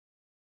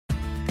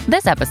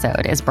This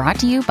episode is brought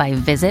to you by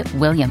Visit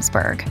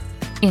Williamsburg.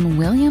 In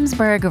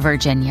Williamsburg,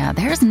 Virginia,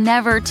 there's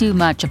never too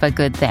much of a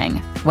good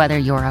thing. Whether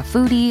you're a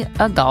foodie,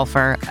 a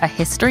golfer, a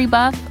history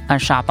buff, a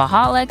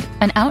shopaholic,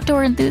 an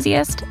outdoor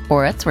enthusiast,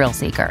 or a thrill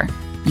seeker,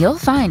 you'll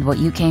find what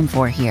you came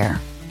for here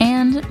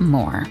and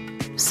more.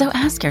 So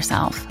ask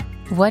yourself,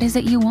 what is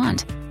it you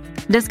want?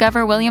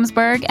 Discover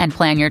Williamsburg and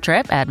plan your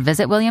trip at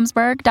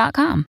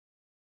visitwilliamsburg.com.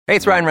 Hey,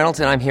 it's Ryan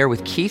Reynolds, and I'm here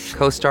with Keith,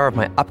 co-star of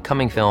my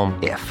upcoming film,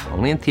 If,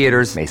 only in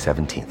theaters May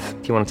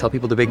 17th. Do you want to tell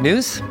people the big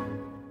news?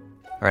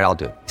 All right, I'll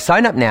do it.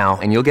 Sign up now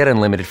and you'll get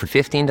unlimited for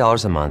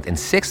 $15 a month and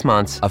 6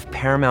 months of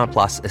Paramount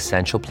Plus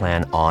Essential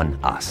Plan on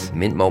us.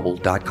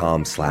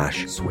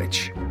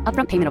 MintMobile.com/switch.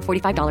 Upfront payment of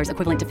 $45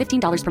 equivalent to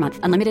 $15 per month.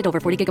 Unlimited over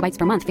 40 gigabytes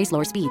per month. Face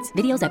lower speeds.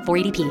 Videos at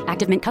 480p.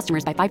 Active Mint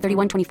customers by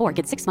 531.24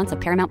 get 6 months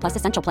of Paramount Plus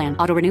Essential Plan.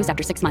 Auto renews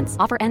after 6 months.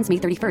 Offer ends May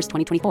 31st,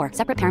 2024.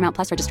 Separate Paramount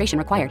Plus registration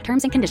required.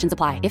 Terms and conditions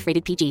apply if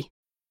rated PG.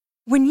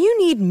 When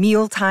you need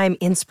mealtime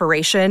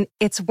inspiration,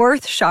 it's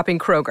worth shopping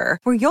Kroger,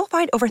 where you'll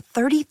find over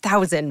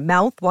 30,000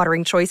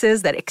 mouth-watering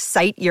choices that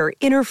excite your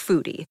inner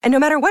foodie. And no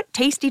matter what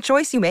tasty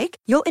choice you make,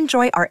 you'll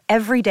enjoy our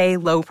everyday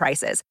low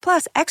prices,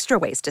 plus extra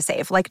ways to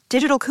save, like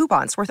digital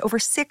coupons worth over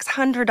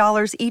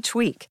 $600 each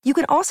week. You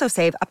can also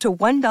save up to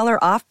 $1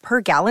 off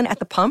per gallon at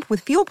the pump with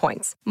fuel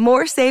points.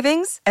 More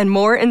savings and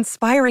more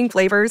inspiring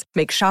flavors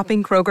make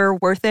shopping Kroger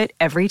worth it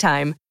every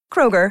time.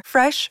 Kroger,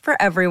 fresh for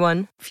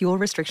everyone. Fuel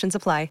restrictions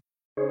apply.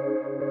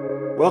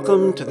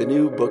 Welcome to the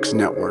New Books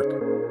Network.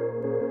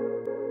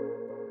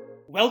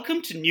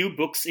 Welcome to New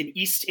Books in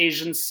East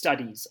Asian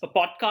Studies, a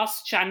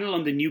podcast channel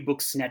on the New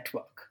Books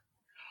Network.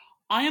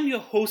 I am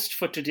your host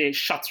for today,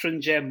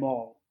 Shatrunjay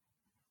Mall.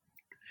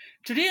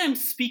 Today I'm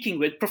speaking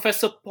with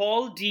Professor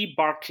Paul D.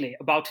 Barclay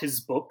about his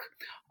book,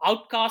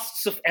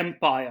 Outcasts of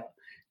Empire,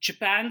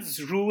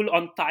 Japan's Rule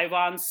on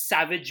Taiwan's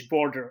Savage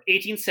Border,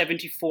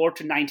 1874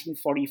 to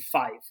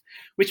 1945,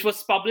 which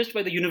was published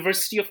by the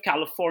University of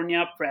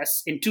California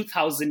Press in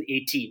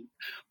 2018.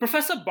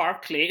 Professor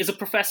Barclay is a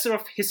professor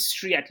of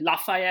history at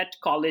Lafayette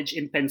College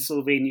in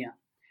Pennsylvania.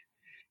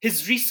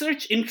 His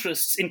research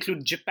interests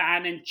include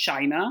Japan and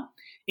China,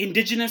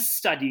 indigenous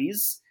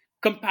studies,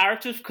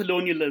 comparative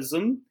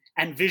colonialism,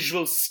 and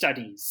visual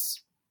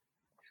studies.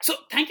 So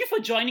thank you for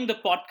joining the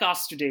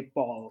podcast today,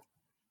 Paul.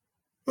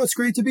 Well, it's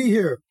great to be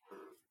here.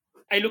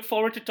 I look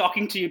forward to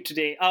talking to you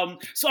today.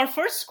 So our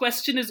first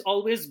question is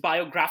always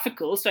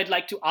biographical, so I'd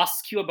like to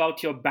ask you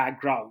about your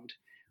background.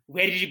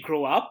 Where did you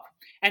grow up?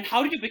 And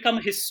how did you become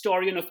a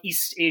historian of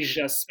East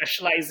Asia,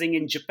 specializing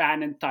in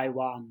Japan and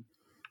Taiwan?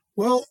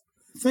 Well,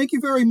 thank you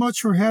very much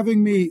for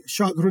having me,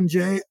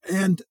 Shatrunjay.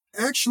 And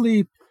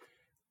actually,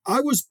 I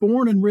was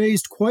born and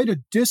raised quite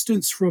a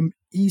distance from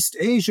East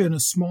Asia in a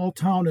small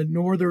town in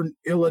northern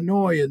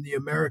Illinois in the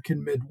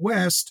American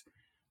Midwest,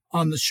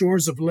 on the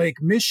shores of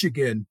Lake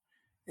Michigan.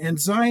 And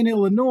Zion,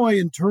 Illinois,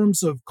 in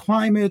terms of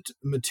climate,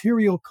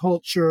 material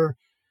culture,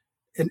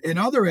 and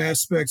other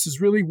aspects, is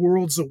really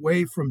worlds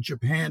away from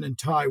Japan and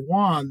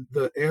Taiwan,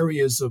 the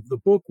areas of the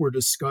book we're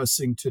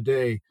discussing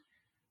today.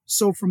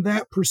 So from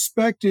that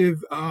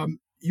perspective,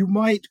 you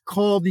might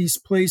call these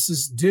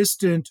places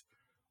distant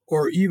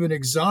or even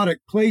exotic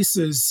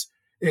places,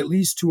 at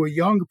least to a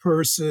young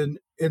person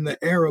in the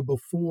era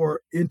before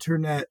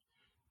internet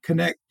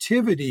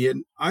connectivity.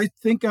 And I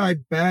think I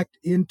backed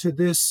into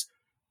this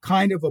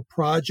kind of a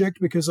project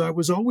because I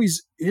was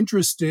always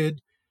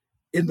interested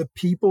in the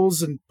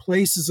peoples and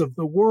places of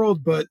the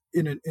world, but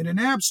in an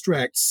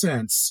abstract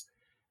sense.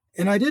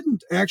 And I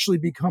didn't actually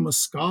become a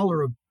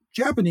scholar of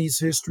Japanese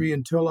history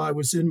until I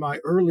was in my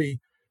early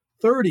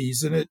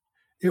 30s. And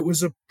it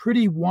was a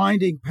pretty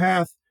winding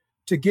path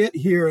to get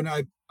here. And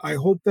I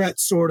hope that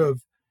sort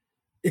of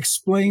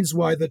explains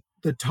why the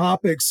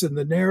topics and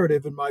the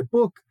narrative in my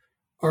book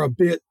are a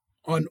bit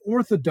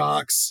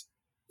unorthodox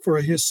for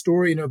a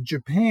historian of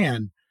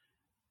Japan.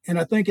 And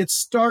I think it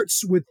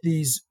starts with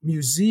these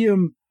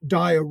museum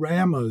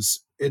dioramas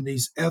and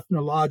these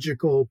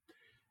ethnological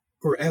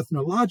or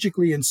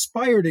ethnologically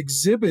inspired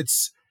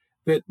exhibits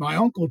that my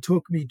uncle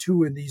took me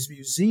to in these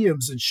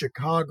museums in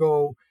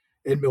Chicago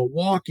and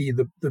Milwaukee,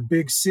 the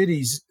big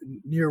cities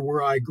near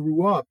where I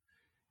grew up.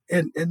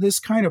 And this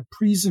kind of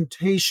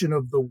presentation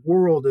of the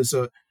world as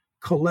a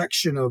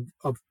collection of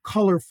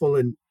colorful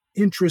and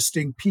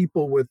interesting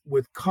people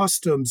with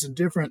customs and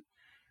different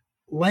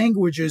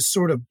languages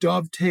sort of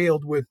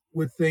dovetailed with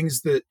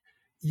things that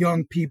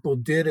young people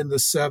did in the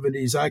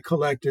 70s. I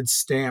collected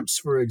stamps,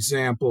 for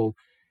example.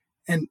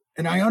 And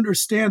I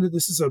understand that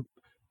this is a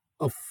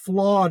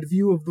flawed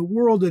view of the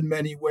world in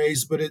many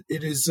ways, but it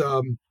is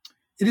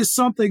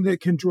something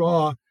that can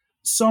draw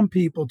some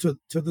people to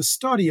the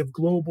study of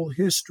global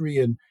history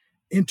and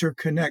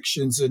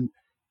interconnections and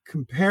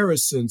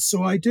comparisons.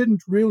 So I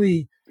didn't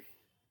really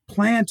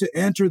plan to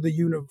enter the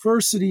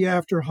university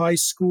after high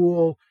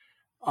school,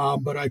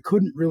 but I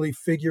couldn't really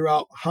figure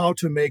out how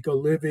to make a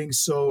living.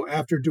 So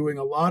after doing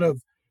a lot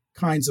of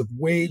kinds of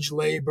wage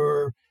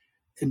labor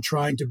and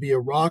trying to be a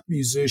rock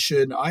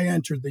musician, I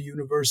entered the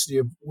University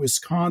of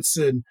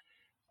Wisconsin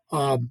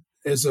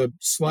as a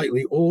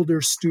slightly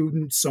older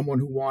student, someone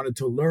who wanted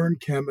to learn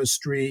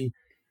chemistry,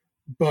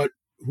 but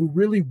who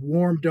really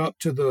warmed up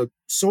to the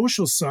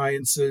social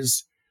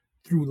sciences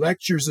through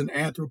lectures in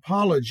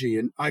anthropology.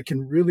 And I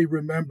can really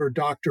remember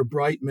Dr.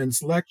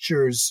 Brightman's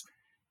lectures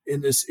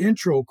in this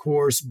intro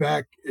course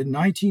back in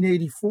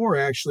 1984,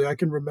 actually. I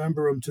can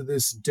remember them to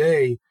this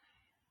day.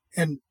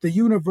 And the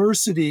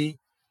university,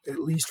 at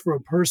least for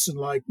a person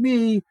like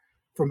me,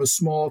 from a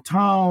small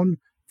town,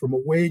 from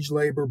a wage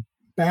labor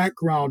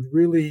background,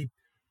 really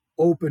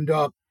opened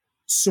up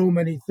so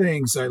many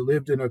things. I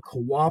lived in a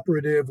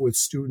cooperative with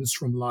students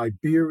from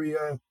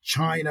Liberia,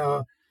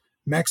 China,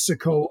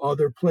 Mexico,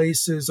 other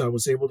places. I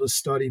was able to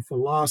study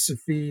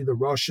philosophy, the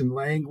Russian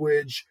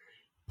language,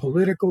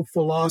 political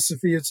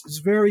philosophy. It's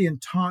very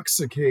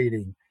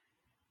intoxicating.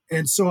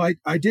 And so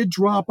I did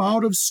drop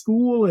out of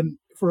school, and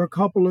for a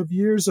couple of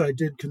years I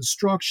did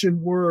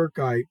construction work.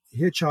 I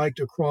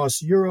hitchhiked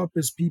across Europe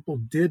as people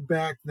did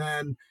back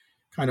then,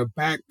 kind of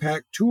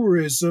backpack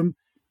tourism.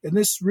 And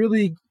this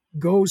really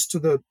goes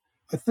to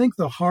I think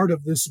the heart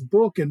of this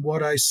book and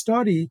what I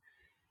study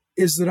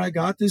is that I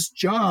got this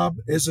job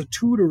as a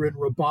tutor in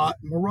Rabat,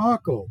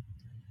 Morocco.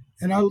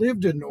 And I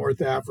lived in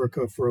North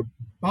Africa for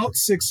about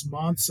 6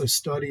 months. I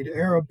studied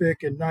Arabic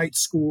in night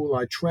school.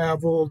 I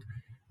traveled.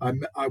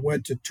 I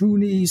went to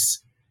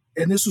Tunis.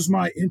 And this was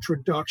my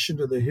introduction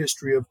to the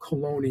history of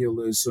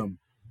colonialism,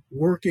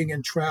 working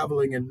and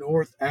traveling in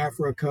North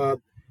Africa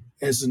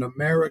as an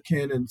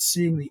American and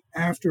seeing the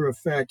after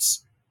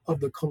effects of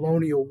the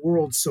colonial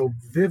world so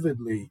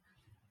vividly.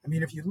 I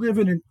mean, if you live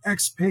in an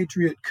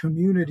expatriate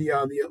community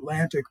on the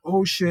Atlantic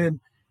Ocean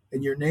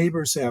and your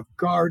neighbors have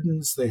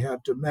gardens, they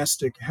have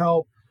domestic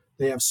help,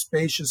 they have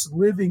spacious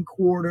living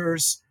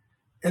quarters,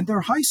 and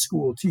they're high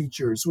school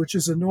teachers, which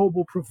is a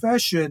noble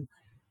profession,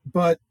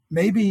 but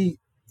maybe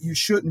you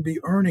shouldn't be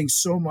earning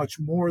so much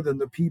more than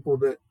the people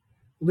that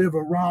live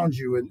around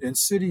you. And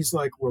cities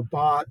like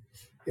Rabat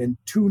and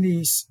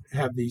Tunis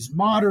have these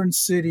modern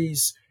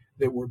cities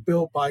that were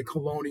built by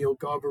colonial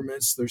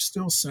governments. They're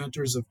still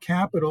centers of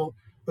capital,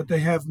 but they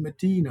have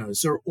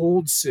medinas or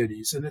old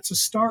cities. And it's a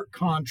stark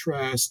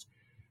contrast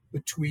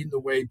between the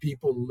way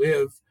people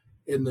live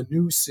in the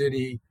new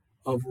city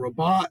of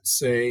Rabat,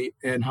 say,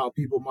 and how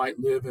people might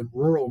live in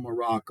rural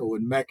Morocco,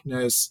 in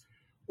Meknes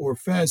or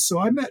Fez. So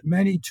I met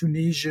many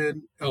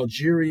Tunisian,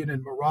 Algerian,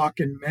 and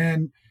Moroccan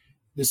men.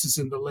 This is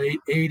in the late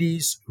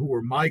 80s, who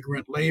were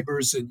migrant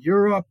laborers in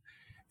Europe.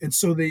 And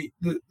so the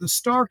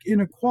stark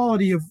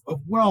inequality of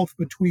wealth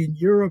between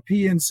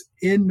Europeans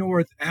in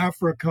North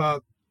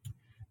Africa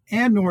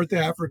and North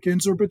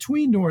Africans, or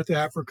between North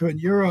Africa and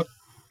Europe,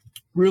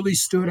 really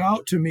stood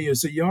out to me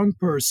as a young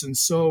person.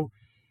 So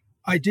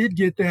I did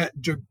get that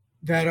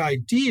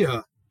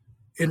idea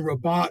in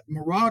Rabat,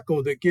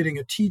 Morocco, that getting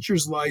a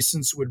teacher's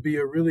license would be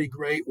a really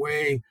great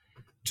way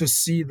to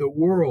see the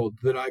world,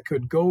 that I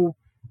could go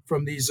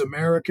from these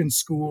American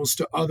schools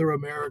to other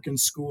American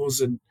schools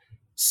and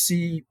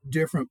see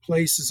different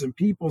places and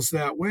peoples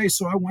that way.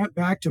 So I went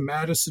back to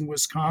Madison,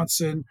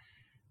 Wisconsin.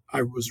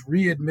 I was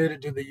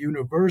readmitted to the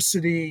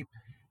university,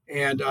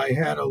 and I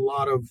had a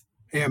lot of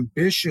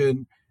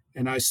ambition,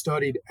 and I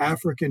studied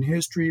African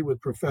history with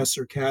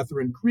Professor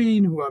Catherine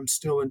Green, who I'm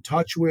still in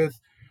touch with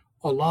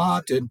a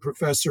lot, and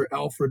Professor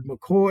Alfred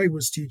McCoy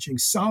was teaching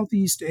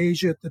Southeast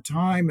Asia at the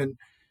time, and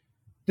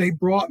they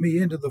brought me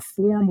into the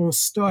formal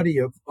study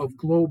of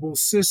global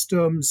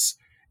systems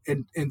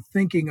and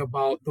thinking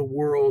about the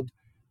world.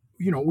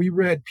 You know, we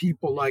read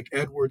people like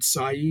Edward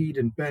Said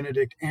and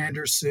Benedict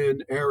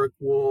Anderson, Eric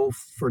Wolf,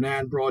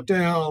 Fernand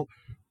Braudel,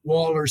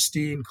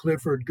 Wallerstein,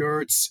 Clifford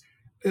Geertz.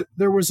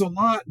 There was a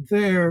lot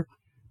there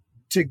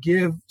to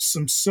give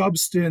some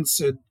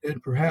substance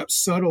and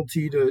perhaps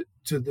subtlety to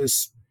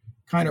this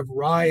kind of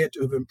riot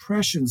of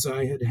impressions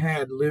I had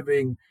had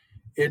living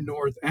in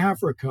North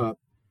Africa.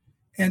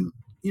 And,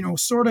 you know,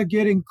 sort of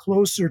getting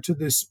closer to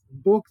this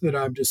book that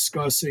I'm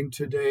discussing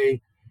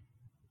today,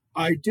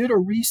 I did a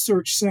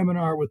research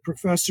seminar with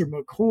Professor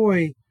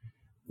McCoy,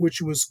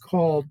 which was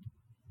called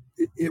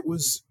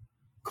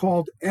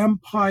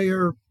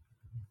Empire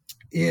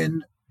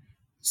in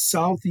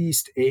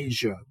Southeast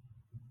Asia.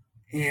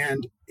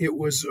 And it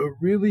was a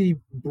really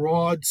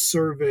broad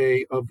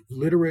survey of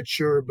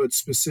literature, but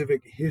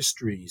specific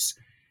histories.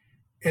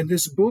 And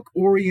this book,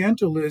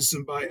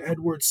 Orientalism by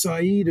Edward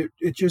Said,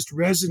 it just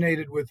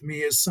resonated with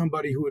me as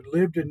somebody who had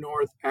lived in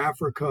North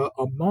Africa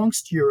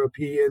amongst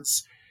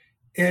Europeans.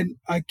 And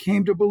I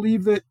came to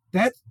believe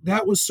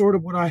that was sort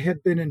of what I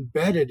had been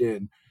embedded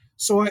in.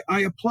 So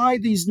I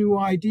applied these new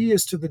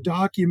ideas to the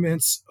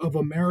documents of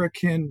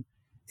American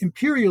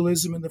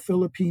imperialism in the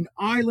Philippine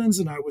Islands,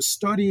 and I was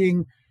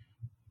studying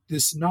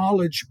this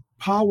knowledge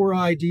power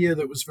idea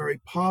that was very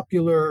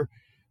popular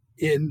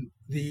in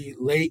the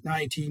late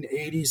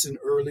 1980s and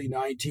early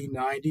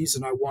 1990s.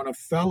 And I won a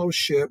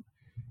fellowship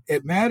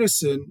at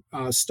Madison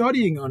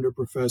studying under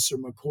Professor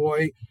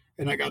McCoy.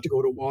 And I got to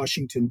go to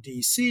Washington,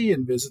 D.C.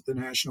 and visit the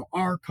National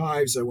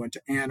Archives. I went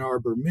to Ann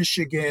Arbor,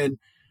 Michigan.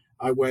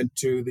 I went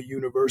to the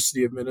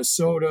University of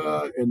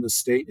Minnesota and the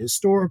State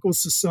Historical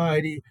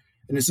Society.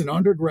 And as an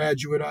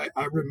undergraduate,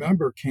 I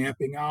remember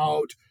camping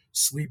out,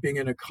 sleeping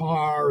in a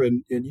car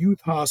and in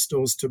youth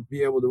hostels to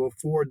be able to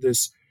afford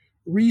this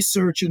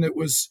research. And it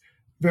was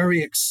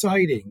very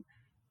exciting.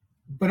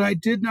 But I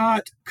did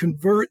not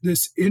convert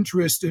this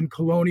interest in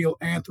colonial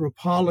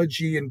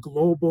anthropology and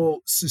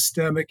global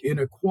systemic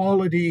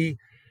inequality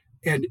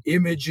and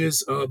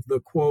images of the,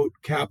 quote,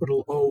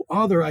 capital O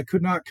other. I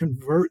could not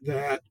convert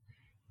that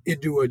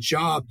into a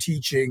job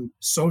teaching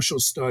social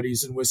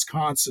studies in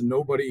Wisconsin.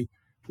 Nobody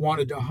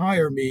wanted to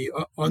hire me,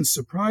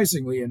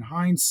 unsurprisingly, in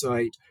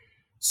hindsight.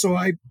 So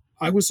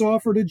I was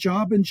offered a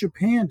job in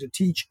Japan to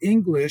teach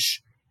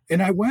English,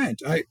 and I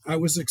went. I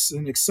was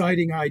an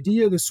exciting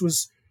idea. This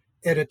was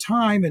at a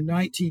time in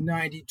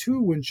 1992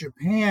 when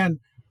Japan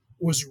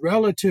was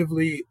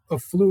relatively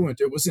affluent.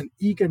 It was an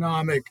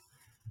economic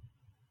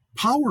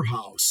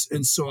powerhouse.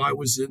 And so I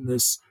was in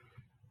this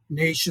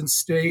nation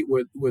state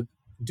with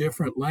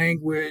different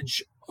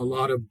language, a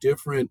lot of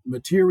different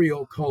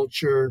material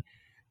culture,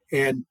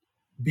 and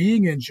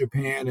being in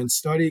Japan and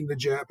studying the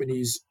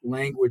Japanese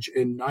language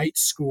in night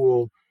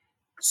school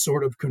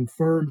sort of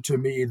confirmed to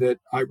me that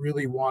I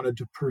really wanted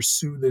to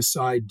pursue this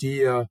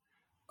idea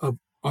of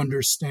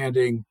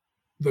understanding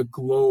the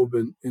globe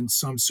in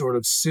some sort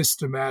of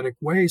systematic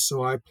way.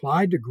 So I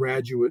applied to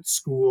graduate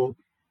school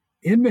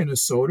in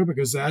Minnesota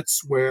because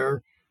that's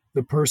where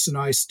the person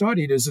I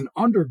studied as an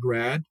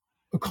undergrad,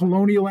 a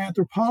colonial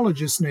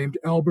anthropologist named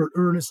Albert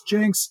Ernest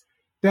Jenks,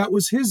 that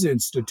was his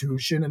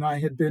institution, and I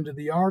had been to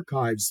the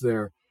archives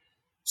there.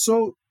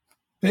 So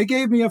they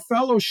gave me a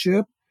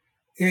fellowship,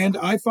 and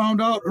I found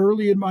out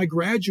early in my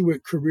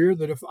graduate career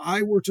that if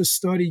I were to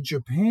study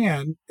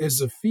Japan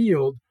as a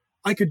field,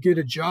 I could get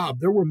a job.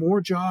 There were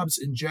more jobs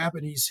in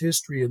Japanese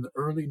history in the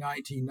early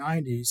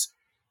 1990s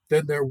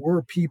than there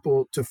were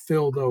people to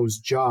fill those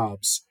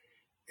jobs.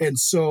 And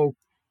so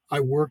I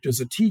worked as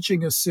a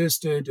teaching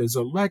assistant, as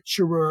a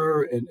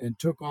lecturer, and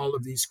took all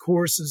of these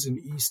courses in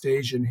East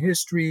Asian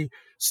history,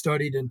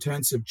 studied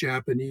intensive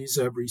Japanese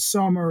every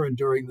summer and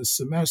during the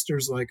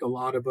semesters like a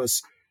lot of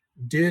us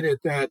did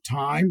at that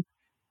time.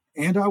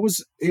 And I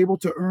was able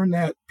to earn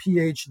that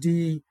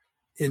PhD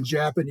in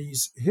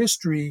Japanese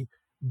history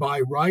by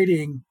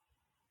writing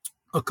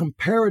a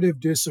comparative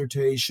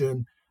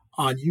dissertation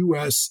on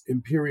U.S.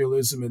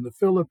 imperialism in the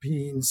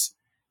Philippines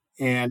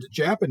and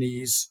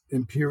Japanese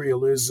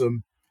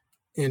imperialism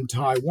in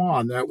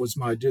Taiwan. That was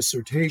my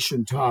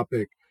dissertation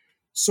topic.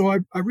 So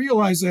I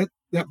realized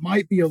that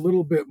might be a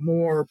little bit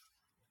more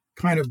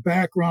kind of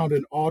background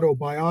and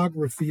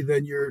autobiography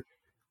than you're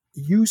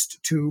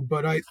used to,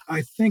 but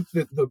I think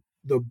that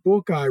the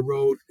book I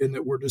wrote and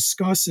that we're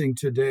discussing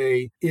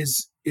today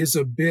is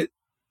a bit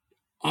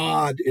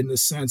odd in the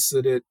sense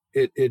that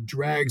it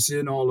drags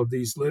in all of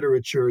these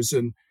literatures,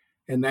 and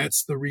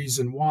that's the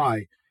reason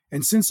why.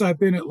 And since I've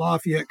been at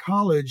Lafayette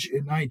College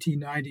in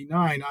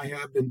 1999, I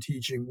have been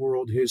teaching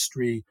world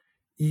history,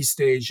 East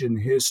Asian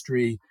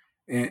history,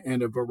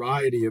 and a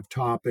variety of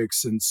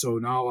topics. And so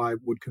now I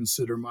would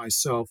consider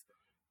myself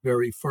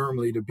very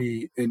firmly to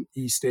be an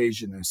East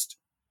Asianist.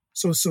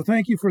 So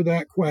thank you for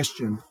that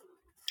question.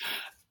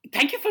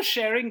 Thank you for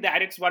sharing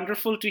that. It's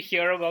wonderful to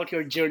hear about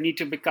your journey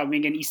to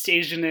becoming an East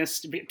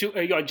Asianist,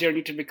 your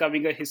journey to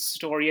becoming a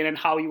historian, and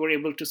how you were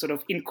able to sort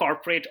of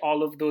incorporate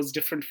all of those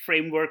different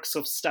frameworks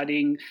of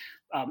studying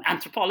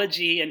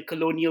anthropology and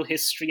colonial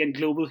history and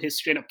global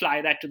history and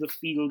apply that to the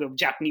field of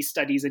Japanese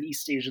studies and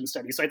East Asian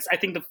studies. So I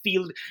think the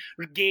field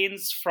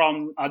gains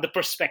from the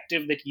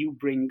perspective that you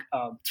bring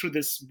through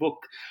this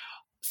book.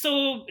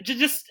 So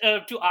just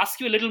to ask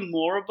you a little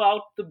more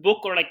about the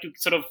book, or like to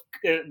sort of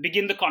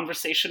begin the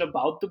conversation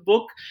about the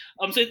book.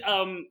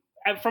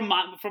 From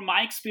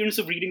my experience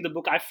of reading the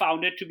book, I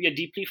found it to be a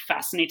deeply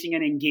fascinating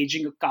and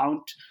engaging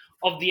account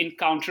of the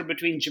encounter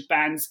between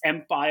Japan's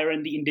empire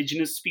and the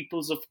indigenous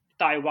peoples of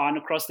Taiwan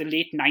across the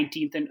late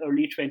 19th and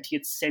early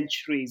 20th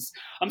centuries.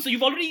 So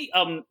you've already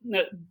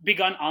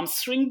begun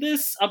answering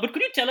this, but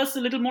could you tell us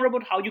a little more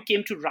about how you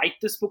came to write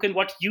this book and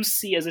what you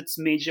see as its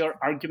major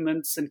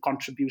arguments and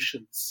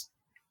contributions?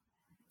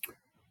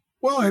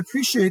 Well, I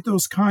appreciate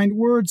those kind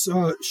words,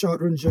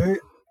 Shatrunjay.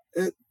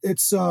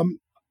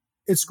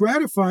 It's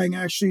gratifying,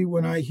 actually,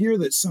 when I hear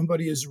that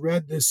somebody has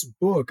read this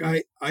book.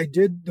 I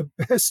did the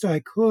best I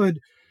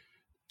could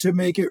to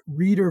make it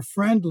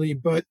reader-friendly,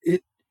 but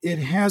it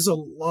has a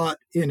lot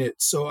in it.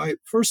 So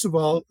first of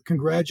all,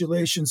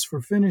 congratulations for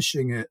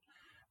finishing it.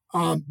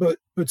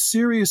 But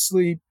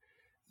seriously,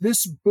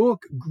 this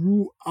book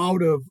grew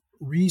out of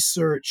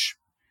research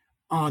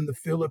on the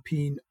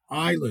Philippine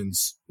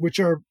Islands, which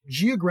are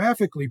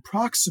geographically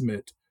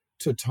proximate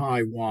to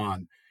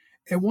Taiwan.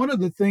 And one of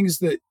the things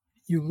that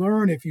you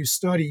learn if you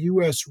study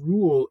U.S.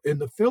 rule in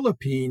the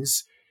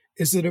Philippines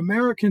is that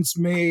Americans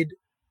made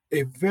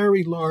a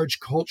very large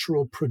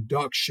cultural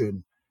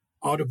production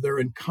out of their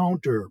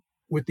encounter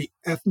with the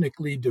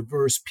ethnically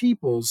diverse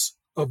peoples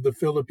of the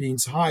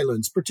Philippines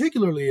highlands,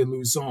 particularly in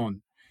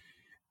Luzon.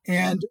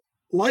 And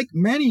like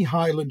many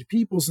highland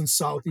peoples in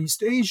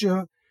Southeast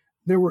Asia,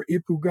 there were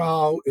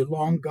Ifugao,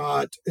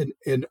 Ilongot,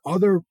 and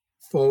other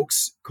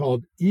folks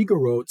called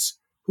Igorots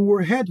who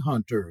were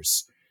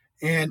headhunters.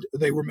 And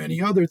they were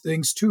many other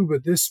things too,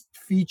 but this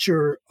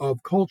feature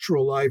of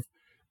cultural life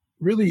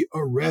really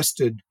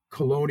arrested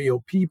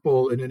colonial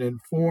people, and it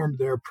informed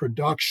their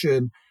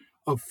production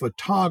of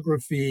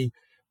photography,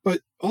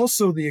 but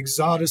also the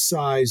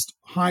exoticized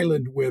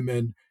Highland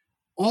women.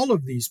 All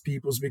of these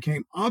peoples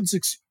became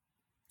objects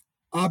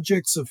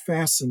of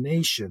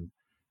fascination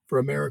for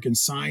American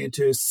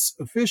scientists,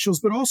 officials,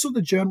 but also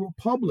the general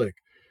public.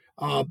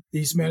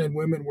 These men and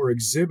women were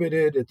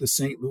exhibited at the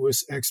St.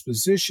 Louis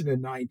Exposition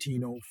in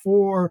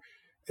 1904,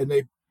 and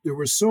there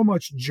was so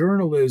much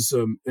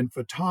journalism and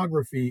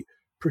photography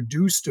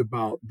produced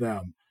about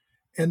them.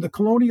 And the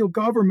colonial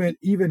government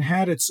even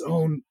had its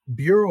own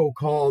bureau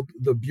called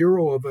the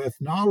Bureau of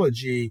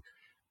Ethnology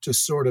to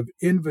sort of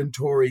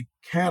inventory,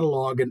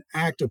 catalog, and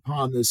act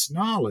upon this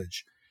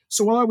knowledge.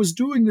 So while I was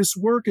doing this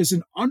work as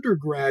an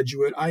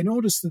undergraduate, I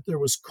noticed that there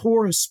was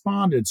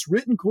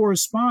written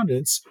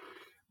correspondence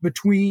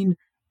between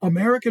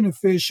American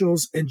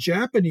officials and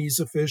Japanese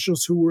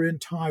officials who were in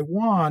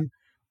Taiwan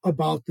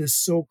about this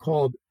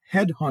so-called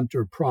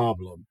headhunter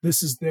problem.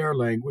 This is their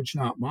language,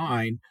 not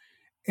mine.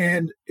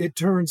 And it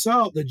turns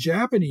out the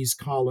Japanese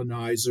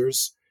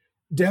colonizers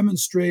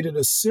demonstrated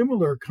a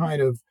similar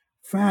kind of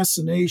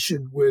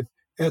fascination with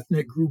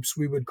ethnic groups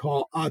we would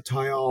call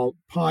Atayal,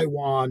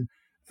 Paiwan,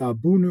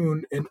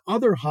 Bunun, and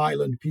other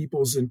highland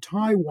peoples in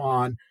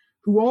Taiwan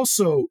who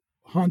also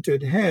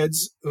hunted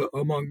heads,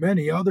 among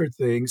many other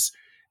things.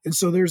 And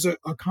so there's a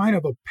kind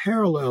of a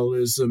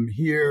parallelism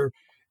here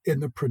in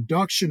the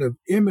production of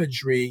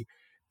imagery,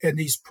 and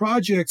these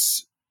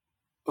projects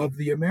of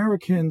the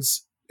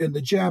Americans and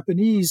the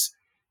Japanese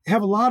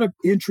have a lot of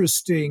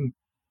interesting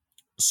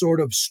sort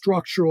of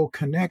structural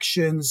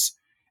connections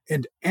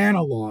and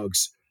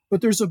analogs. But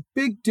there's a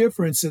big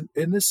difference, and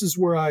this is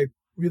where I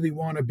really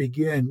want to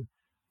begin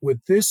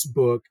with this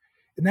book,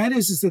 and that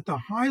is that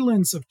the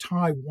highlands of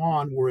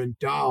Taiwan were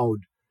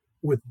endowed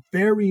with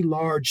very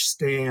large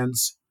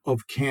stands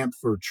of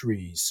camphor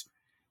trees.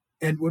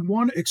 And when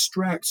one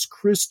extracts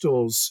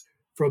crystals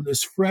from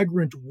this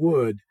fragrant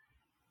wood,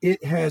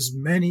 it has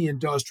many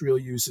industrial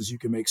uses. You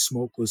can make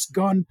smokeless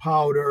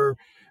gunpowder.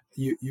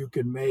 You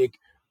can make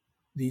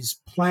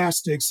these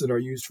plastics that are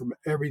used from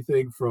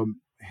everything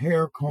from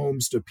hair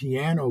combs to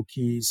piano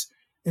keys.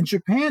 And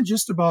Japan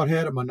just about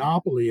had a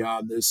monopoly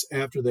on this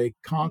after they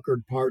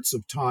conquered parts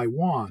of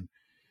Taiwan.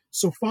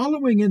 So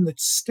following in the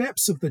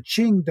steps of the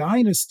Qing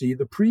dynasty,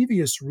 the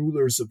previous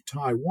rulers of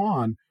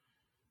Taiwan,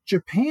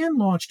 Japan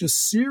launched a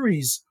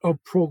series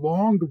of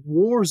prolonged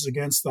wars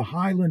against the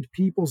highland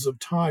peoples of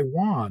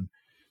Taiwan.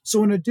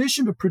 So in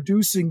addition to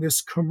producing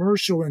this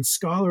commercial and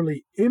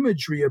scholarly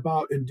imagery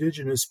about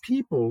indigenous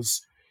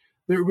peoples,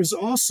 there was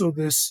also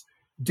this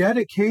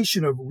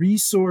dedication of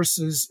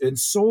resources and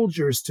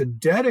soldiers to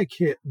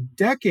dedicate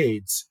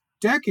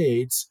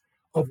decades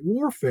of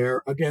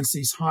warfare against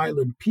these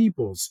highland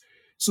peoples.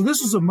 So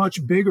this was a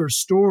much bigger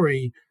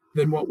story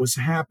than what was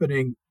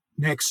happening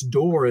next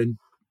door in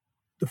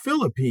the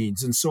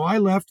Philippines. And so I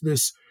left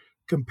this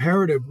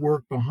comparative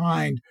work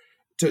behind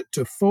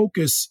to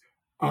focus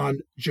on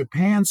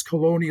Japan's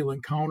colonial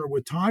encounter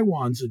with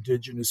Taiwan's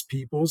indigenous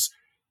peoples,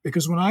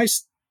 because when I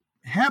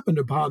happened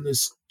upon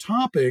this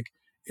topic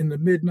in the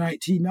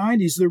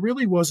mid-1990s, there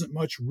really wasn't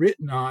much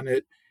written on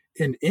it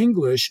in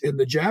English, and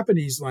the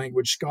Japanese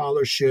language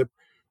scholarship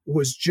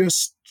was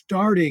just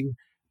starting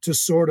to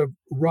sort of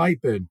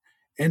ripen.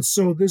 And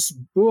so this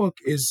book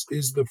is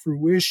the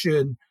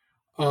fruition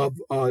of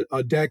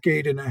a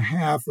decade and a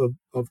half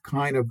of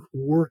kind of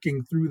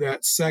working through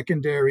that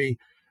secondary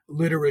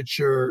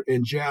literature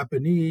in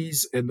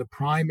Japanese and the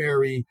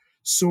primary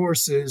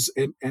sources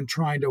and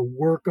trying to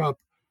work up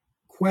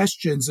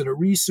questions in a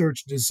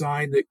research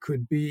design that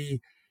could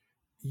be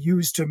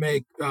used to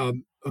make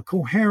a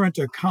coherent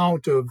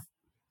account of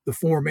the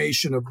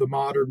formation of the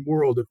modern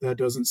world, if that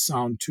doesn't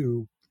sound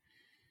too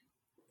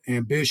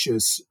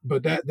ambitious.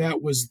 But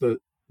that was the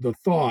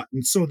thought.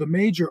 And so the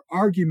major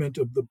argument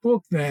of the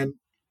book then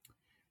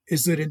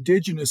is that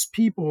indigenous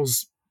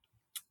peoples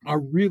are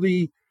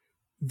really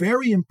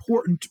very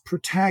important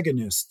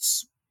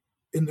protagonists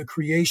in the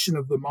creation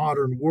of the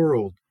modern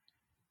world,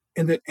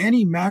 and that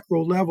any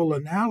macro level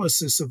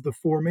analysis of the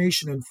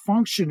formation and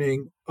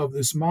functioning of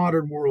this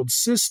modern world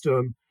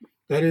system,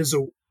 that is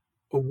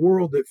a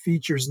world that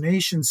features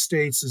nation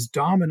states as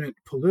dominant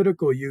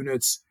political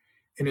units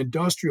and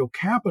industrial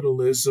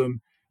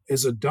capitalism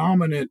as a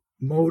dominant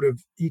mode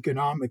of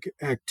economic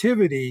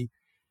activity,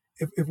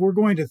 if we're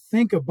going to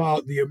think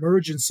about the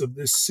emergence of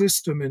this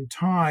system in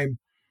time,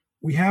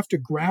 we have to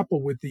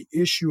grapple with the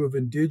issue of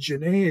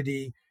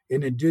indigeneity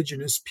and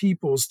indigenous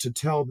peoples to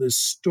tell this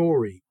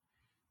story.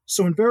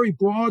 So in very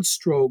broad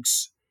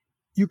strokes,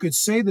 you could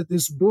say that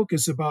this book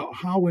is about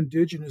how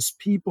indigenous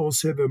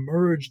peoples have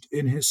emerged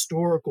in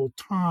historical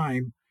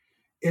time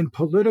in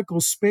political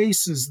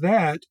spaces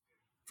that,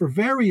 for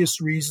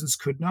various reasons,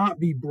 could not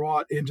be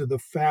brought into the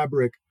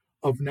fabric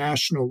of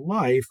national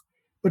life,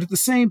 but at the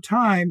same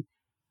time,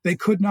 they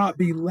could not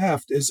be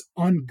left as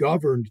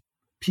ungoverned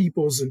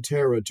peoples and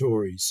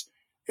territories,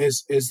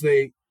 as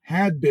they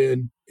had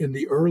been in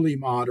the early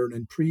modern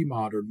and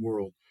pre-modern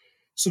world.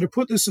 So to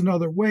put this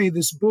another way,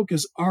 this book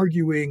is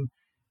arguing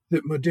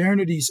that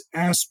modernity's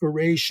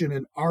aspiration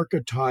and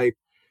archetype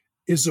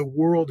is a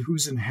world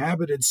whose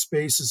inhabited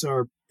spaces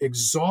are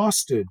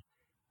exhausted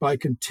by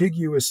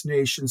contiguous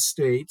nation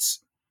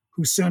states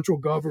whose central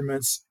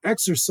governments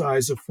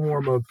exercise a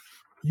form of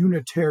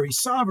unitary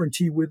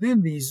sovereignty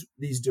within these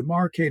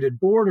demarcated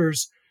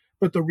borders.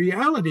 But the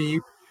reality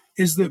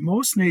is that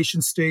most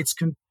nation states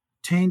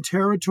contain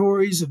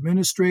territories,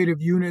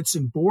 administrative units,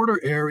 and border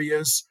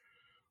areas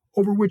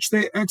over which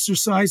they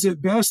exercise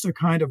at best a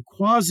kind of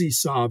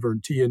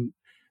quasi-sovereignty. And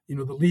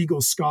the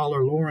legal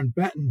scholar Lauren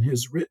Benton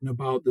has written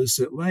about this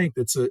at length.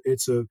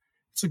 It's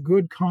a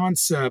good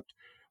concept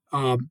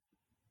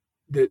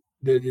that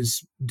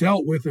is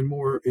dealt with in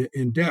more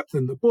in depth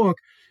in the book.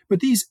 But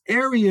these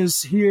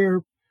areas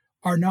here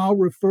are now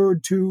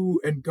referred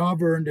to and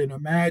governed and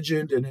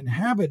imagined and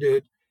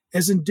inhabited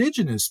as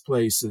indigenous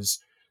places.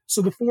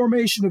 So the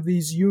formation of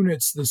these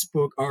units, this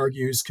book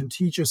argues, can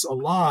teach us a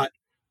lot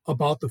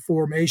about the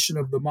formation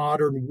of the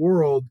modern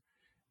world.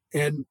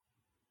 And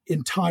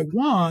in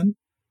Taiwan,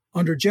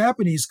 under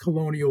Japanese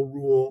colonial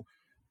rule,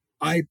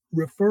 I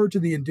refer to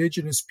the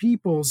indigenous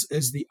peoples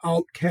as the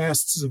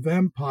outcasts of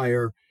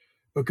empire,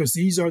 because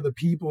these are the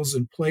peoples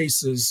and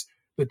places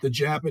that the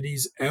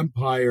Japanese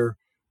empire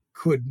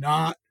could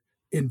not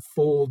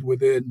enfold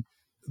within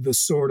the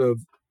sort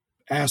of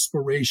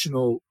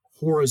aspirational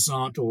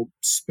horizontal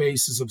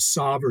spaces of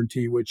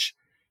sovereignty, which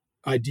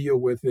I deal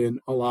with in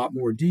a lot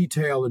more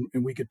detail.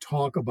 And we could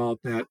talk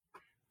about that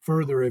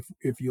further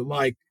if you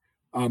like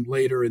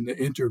later in the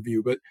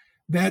interview. But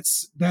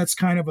that's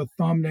kind of a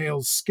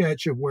thumbnail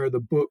sketch of where the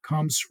book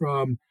comes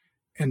from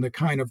and the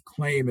kind of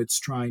claim it's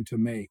trying to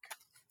make.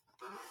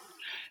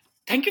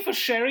 Thank you for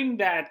sharing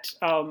that.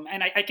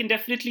 And I can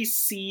definitely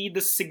see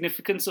the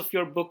significance of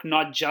your book,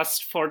 not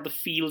just for the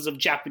fields of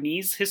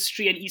Japanese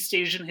history and East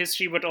Asian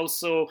history, but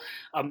also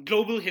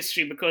global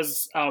history,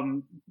 because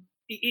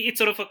it's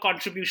sort of a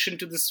contribution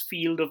to this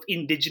field of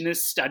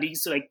indigenous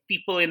studies. So like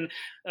people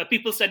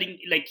studying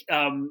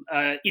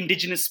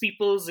indigenous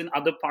peoples in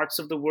other parts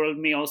of the world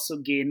may also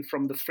gain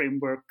from the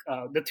framework,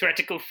 the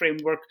theoretical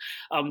framework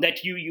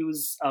that you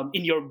use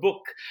in your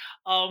book.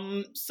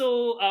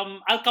 So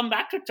I'll come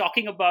back to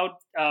talking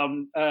about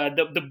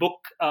the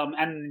book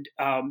and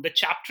the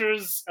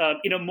chapters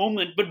in a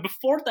moment. But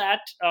before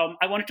that,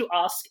 I wanted to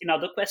ask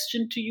another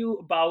question to you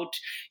about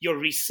your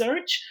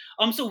research.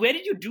 So where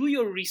did you do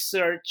your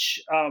research?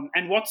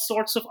 And what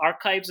sorts of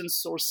archives and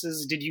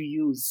sources did you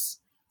use?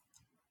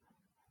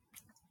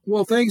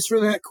 Well, thanks for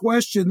that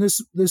question.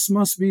 This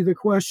must be the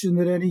question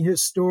that any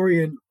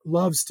historian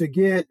loves to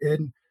get,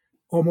 and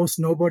almost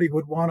nobody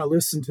would want to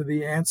listen to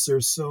the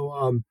answer.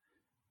 So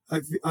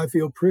I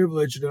feel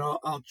privileged, and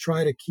I'll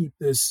try to keep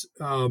this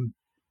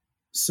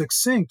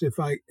succinct, if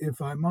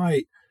I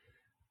might.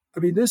 I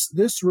mean,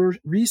 this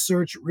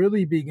research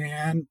really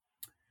began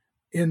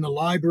in the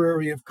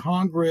Library of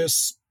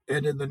Congress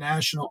and in the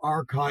National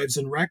Archives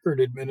and Record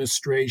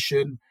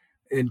Administration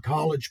in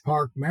College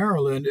Park,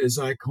 Maryland, as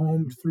I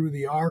combed through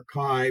the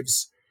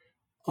archives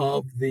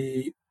of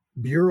the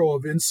Bureau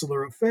of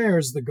Insular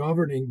Affairs, the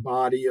governing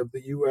body of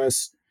the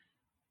U.S.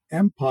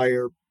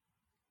 empire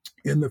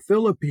in the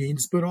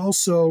Philippines, but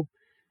also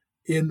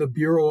in the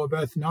Bureau of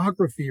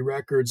Ethnography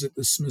records at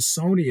the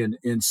Smithsonian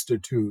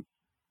Institute.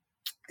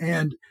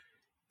 And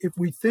if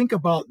we think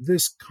about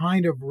this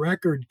kind of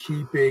record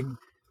keeping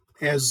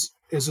as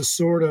a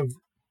sort of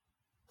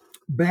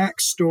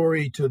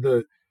backstory to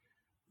the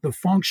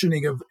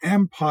functioning of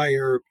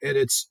empire at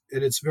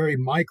its very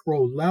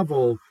micro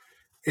level,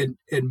 and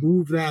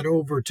move that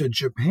over to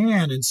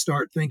Japan and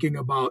start thinking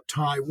about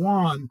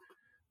Taiwan,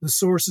 the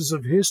sources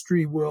of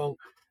history will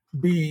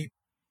be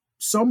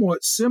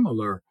somewhat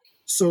similar.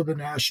 So the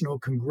National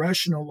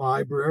Congressional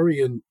Library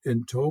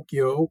in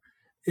Tokyo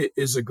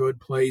is a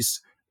good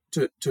place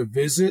to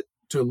visit,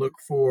 to look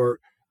for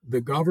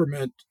the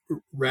government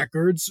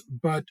records,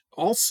 but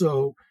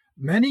also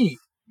many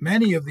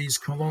of these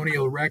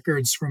colonial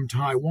records from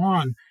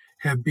Taiwan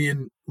have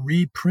been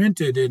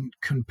reprinted in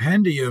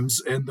compendiums,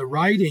 and the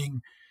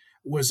writing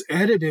was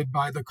edited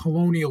by the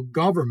colonial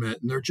government,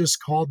 and they're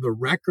just called the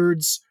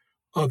Records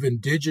of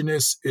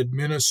Indigenous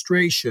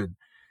Administration.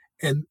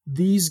 And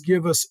these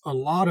give us a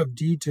lot of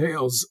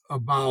details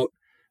about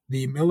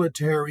the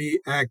military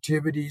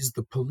activities,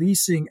 the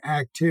policing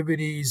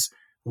activities,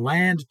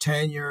 land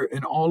tenure,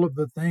 and all of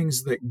the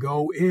things that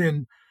go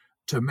in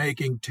to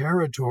making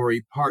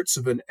territory parts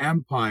of an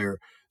empire.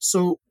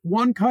 So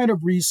one kind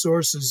of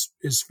resource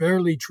is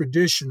fairly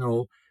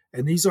traditional,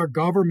 and these are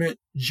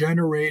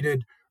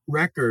government-generated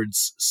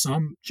records,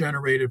 some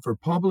generated for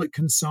public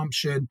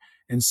consumption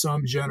and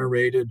some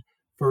generated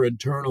for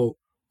internal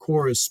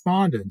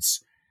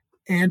correspondence.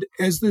 And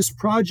as this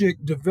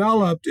project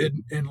developed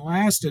and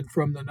lasted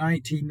from the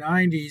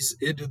 1990s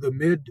into the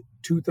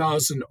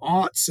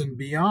mid-2000s and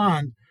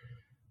beyond,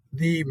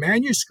 the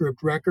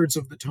manuscript records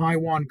of the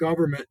Taiwan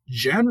government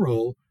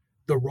general,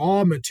 the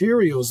raw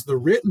materials, the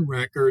written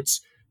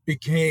records,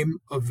 became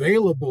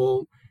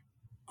available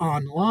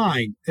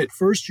online. At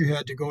first, you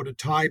had to go to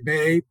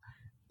Taipei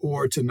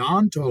or to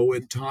Nantou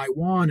in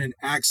Taiwan and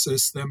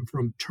access them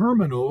from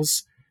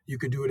terminals. You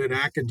could do it at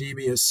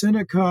Academia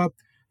Sinica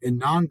in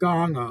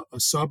Nangang, a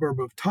suburb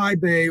of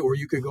Taipei, or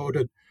you could go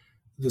to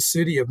the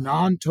city of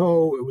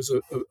Nantou. It was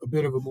a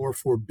bit of a more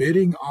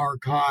forbidding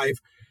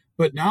archive,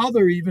 but now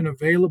they're even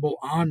available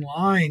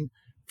online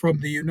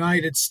from the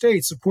United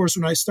States. Of course,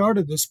 when I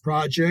started this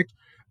project,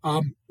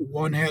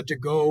 one had to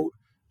go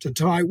to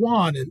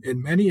Taiwan,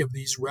 and many of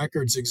these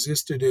records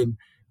existed in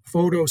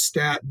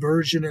photostat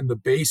version in the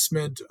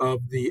basement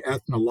of the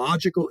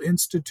Ethnological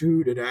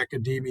Institute at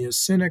Academia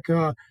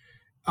Sinica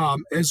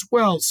as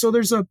well. So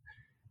there's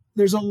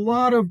a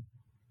lot of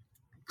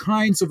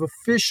kinds of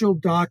official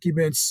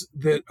documents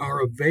that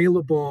are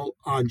available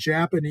on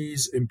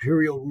Japanese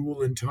imperial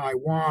rule in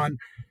Taiwan,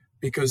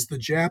 because the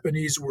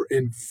Japanese were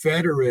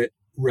inveterate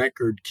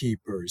record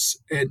keepers.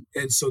 And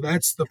so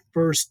that's the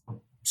first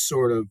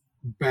sort of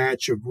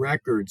batch of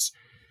records.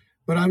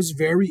 But I was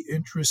very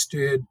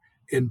interested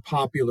in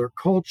popular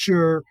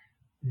culture,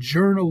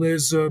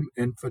 journalism,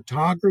 and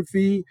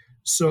photography.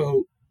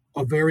 So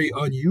a very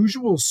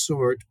unusual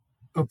sort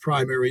of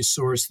primary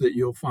source that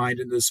you'll find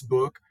in this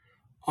book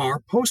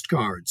are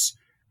postcards.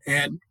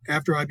 And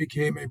after I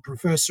became a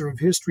professor of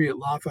history at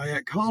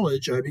Lafayette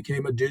College, I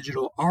became a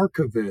digital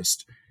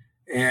archivist.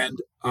 And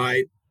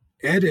I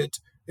edit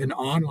an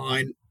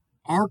online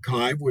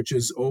archive, which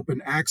is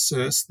open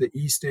access, the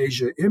East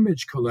Asia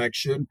Image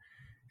Collection.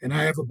 And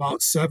I have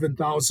about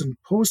 7,000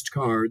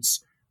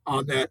 postcards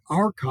on that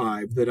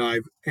archive that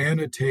I've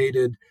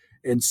annotated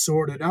and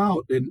sorted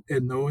out.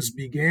 And those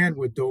began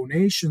with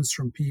donations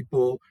from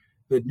people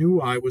that knew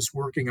I was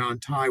working on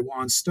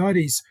Taiwan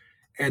studies.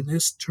 And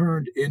this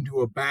turned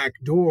into a back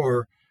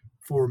door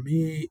for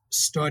me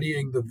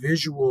studying the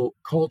visual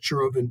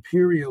culture of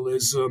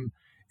imperialism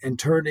and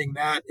turning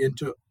that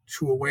into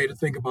a way to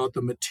think about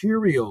the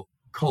material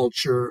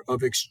culture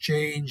of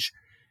exchange,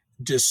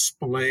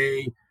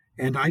 display,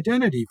 and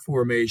identity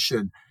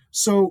formation.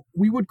 So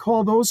we would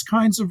call those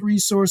kinds of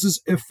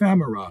resources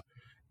ephemera.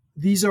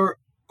 These are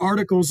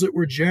articles that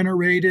were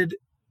generated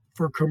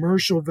for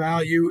commercial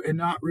value and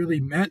not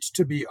really meant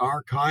to be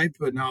archived,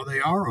 but now they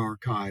are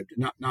archived,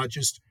 not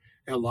just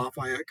at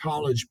Lafayette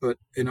College, but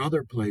in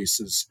other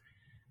places.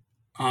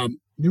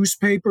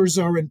 Newspapers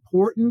are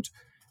important.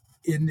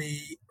 In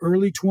the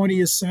early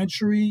 20th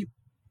century,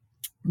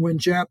 when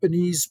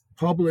Japanese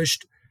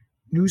published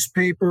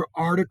newspaper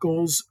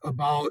articles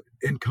about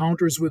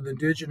encounters with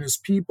indigenous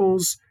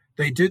peoples,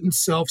 they didn't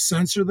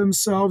self-censor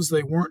themselves.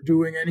 They weren't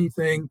doing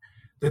anything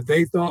that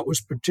they thought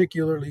was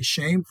particularly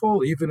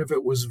shameful, even if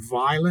it was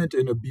violent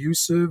and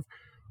abusive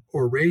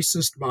or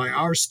racist by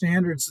our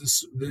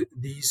standards.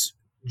 These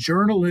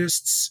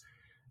journalists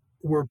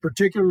were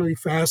particularly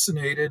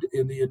fascinated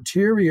in the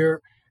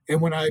interior. And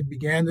when I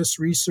began this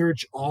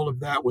research, all of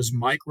that was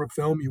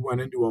microfilm. You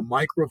went into a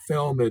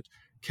microfilm at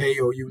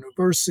Keio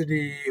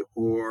University,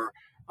 or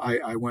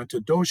I went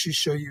to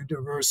Doshisha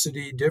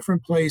University,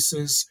 different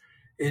places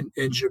in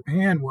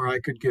Japan where I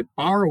could get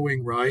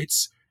borrowing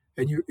rights,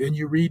 and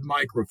you read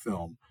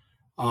microfilm.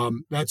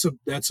 That's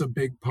a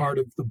big part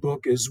of the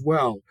book as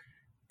well.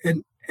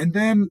 And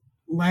then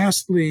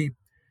lastly,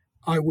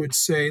 I would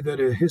say that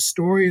a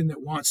historian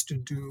that wants to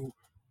do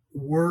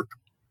work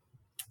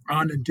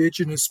on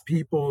indigenous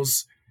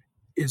peoples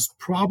is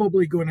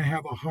probably going to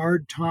have a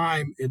hard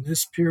time in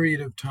this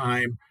period of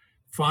time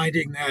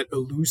finding that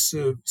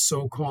elusive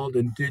so-called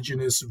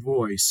indigenous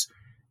voice.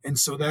 And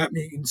so that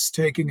means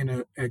taking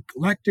an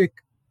eclectic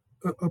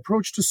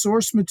approach to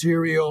source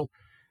material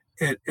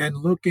and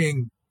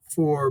looking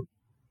for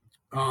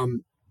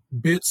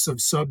bits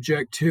of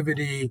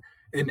subjectivity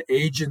and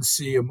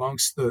agency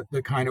amongst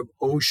the kind of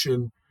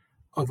ocean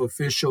of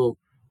official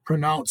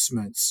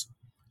pronouncements.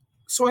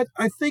 So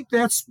I think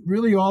that's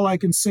really all I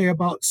can say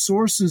about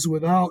sources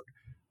without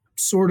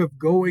sort of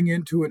going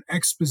into an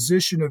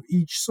exposition of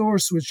each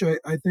source, which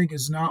I think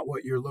is not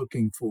what you're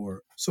looking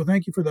for. So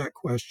thank you for that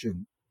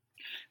question.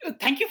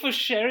 Thank you for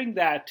sharing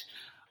that.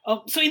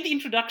 So in the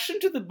introduction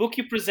to the book,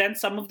 you present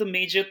some of the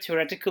major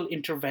theoretical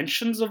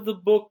interventions of the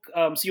book.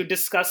 So you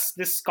discuss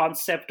this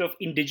concept of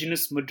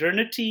indigenous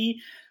modernity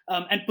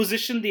and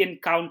position the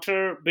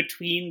encounter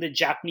between the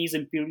Japanese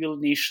imperial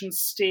nation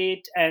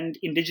state and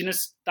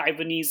indigenous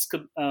Taiwanese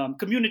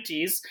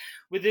communities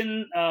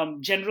within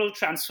general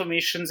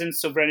transformations in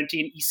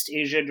sovereignty in East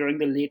Asia during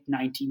the late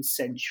 19th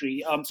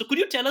century. So could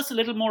you tell us a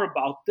little more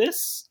about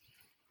this?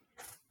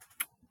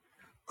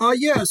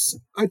 Yes,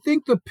 I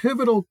think the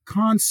pivotal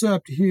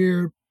concept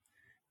here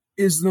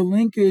is the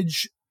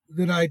linkage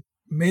that I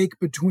make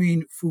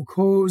between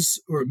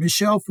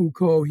Michel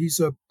Foucault. He's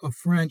a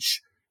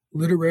French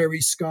literary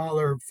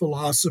scholar,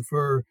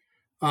 philosopher,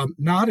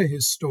 not a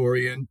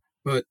historian,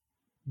 but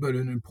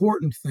an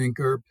important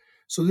thinker.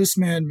 So this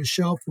man,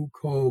 Michel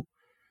Foucault,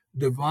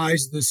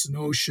 devised this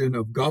notion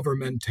of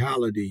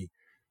governmentality,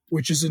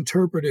 which is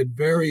interpreted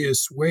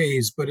various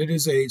ways, but it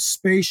is a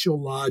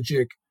spatial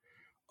logic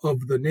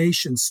of the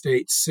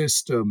nation-state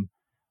system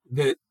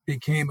that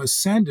became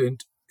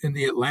ascendant in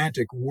the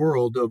Atlantic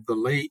world of the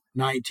late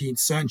 19th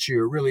century,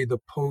 or really the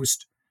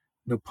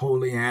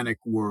post-Napoleonic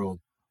world,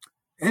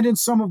 and in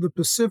some of the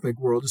Pacific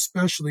world,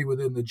 especially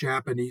within the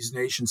Japanese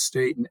nation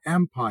state and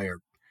empire.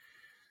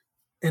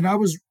 And I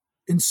was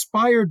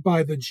inspired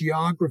by the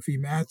geography,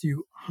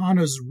 Matthew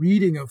Hanna's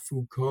reading of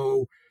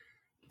Foucault.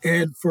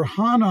 And for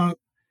Hanna,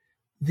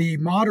 the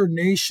modern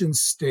nation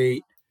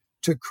state,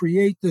 to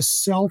create this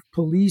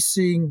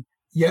self-policing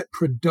yet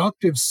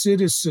productive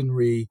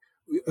citizenry,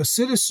 a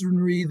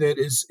citizenry that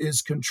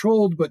is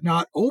controlled but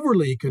not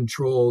overly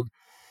controlled,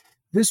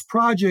 this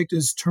project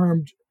is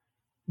termed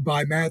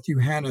by Matthew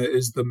Hanna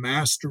as the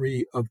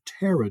mastery of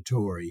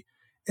territory.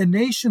 And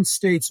nation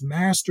states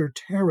master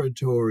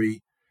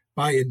territory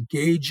by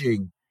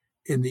engaging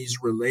in these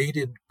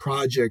related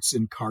projects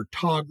in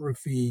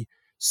cartography,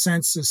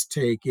 census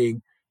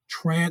taking,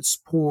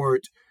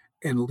 transport,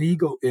 and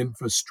legal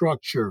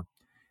infrastructure.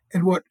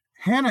 And what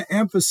Hanna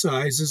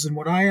emphasizes, and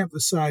what I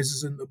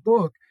emphasize in the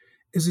book,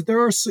 is that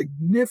there are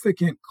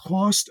significant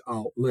cost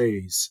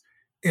outlays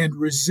and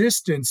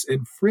resistance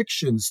and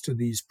frictions to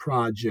these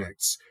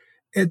projects.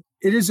 And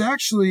it is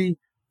actually,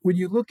 when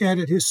you look at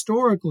it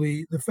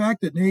historically, the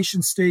fact that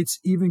nation states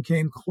even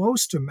came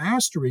close to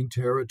mastering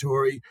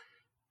territory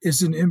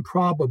is an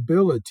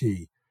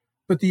improbability.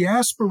 But the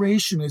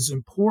aspiration is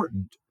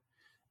important.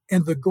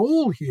 And the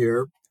goal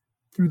here,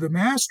 through the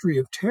mastery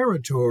of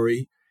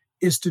territory,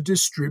 is to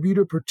distribute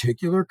a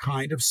particular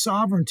kind of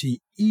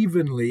sovereignty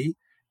evenly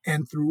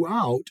and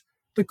throughout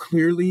the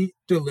clearly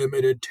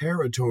delimited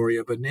territory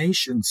of a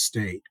nation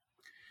state.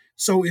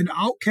 So in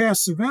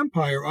Outcasts of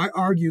Empire, I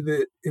argue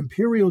that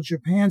Imperial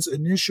Japan's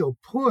initial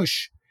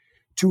push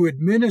to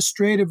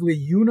administratively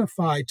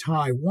unify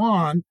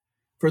Taiwan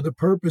for the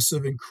purpose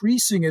of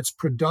increasing its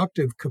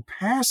productive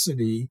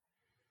capacity,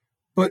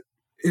 but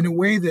in a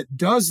way that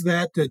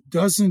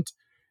doesn't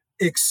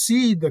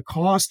exceed the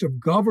cost of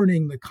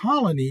governing the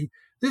colony,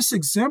 this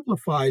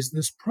exemplifies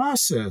this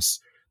process,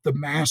 the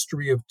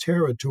mastery of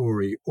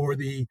territory or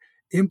the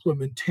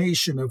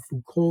implementation of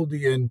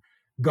Foucauldian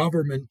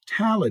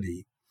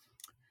governmentality.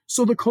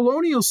 So the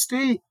colonial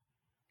state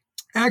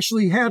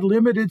actually had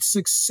limited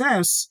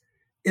success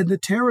in the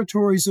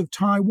territories of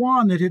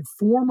Taiwan that had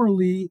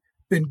formerly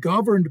been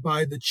governed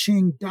by the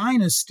Qing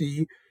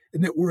dynasty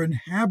and that were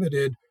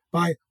inhabited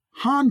by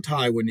Han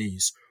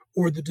Taiwanese,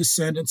 or the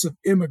descendants of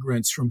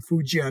immigrants from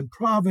Fujian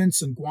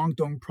province and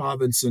Guangdong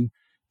province in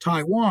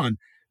Taiwan.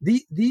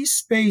 These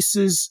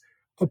spaces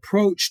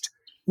approached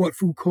what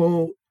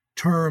Foucault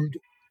termed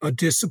a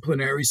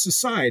disciplinary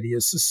society,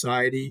 a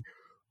society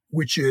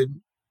which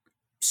in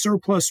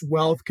surplus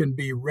wealth can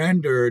be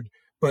rendered,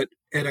 but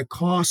at a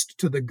cost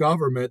to the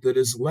government that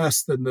is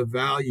less than the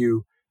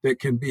value that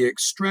can be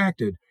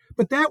extracted.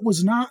 But that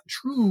was not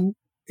true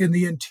in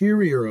the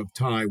interior of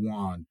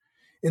Taiwan.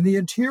 In the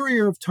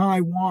interior of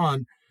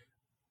Taiwan,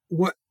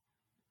 what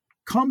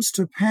comes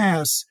to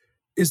pass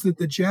is that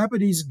the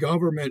Japanese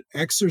government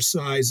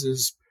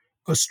exercises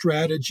a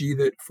strategy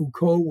that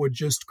Foucault would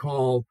just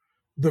call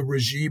the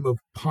regime of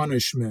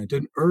punishment,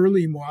 an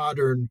early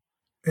modern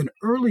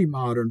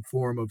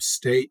form of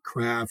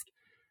statecraft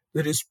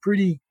that is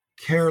pretty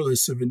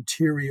careless of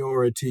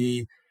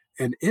interiority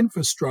and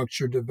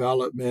infrastructure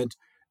development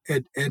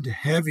and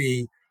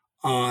heavy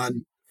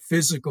on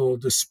physical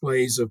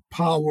displays of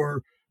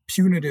power,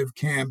 punitive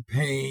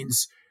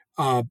campaigns,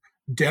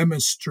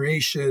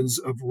 demonstrations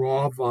of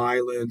raw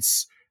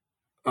violence,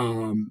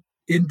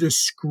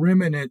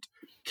 indiscriminate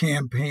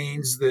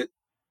campaigns that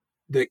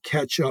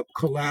catch up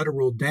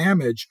collateral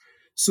damage.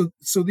 So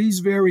these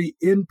very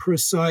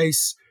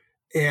imprecise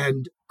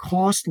and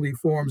costly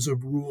forms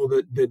of rule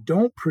that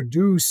don't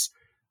produce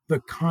the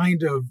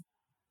kind of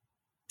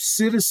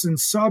citizen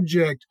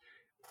subject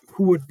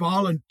who would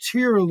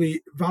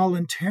voluntarily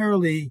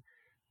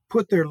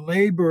put their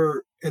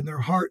labor and their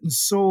heart and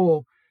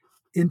soul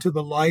into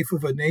the life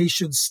of a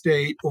nation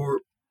state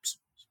or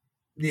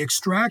the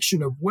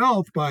extraction of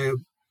wealth by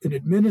an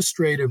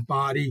administrative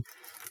body.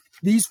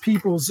 These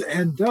peoples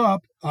end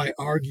up, I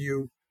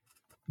argue,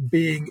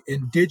 being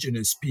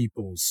indigenous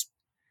peoples.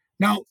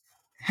 Now,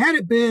 had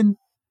it been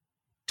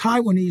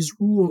Taiwanese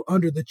rule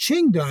under the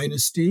Qing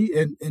dynasty,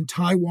 and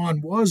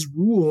Taiwan was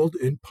ruled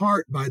in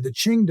part by the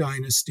Qing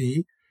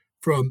dynasty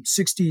from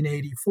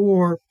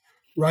 1684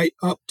 right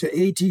up to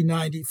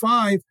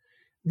 1895,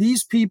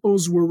 these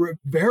peoples were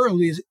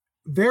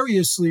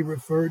variously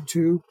referred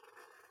to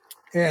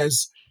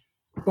as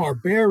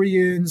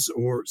barbarians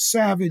or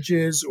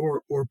savages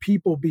or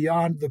people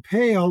beyond the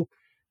pale,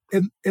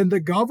 and the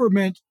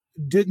government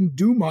didn't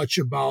do much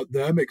about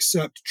them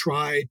except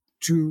try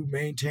to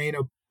maintain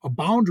a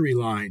boundary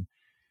line.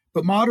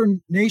 But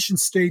modern nation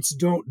states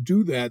don't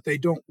do that. They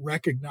don't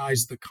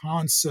recognize the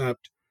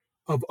concept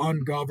of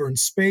ungoverned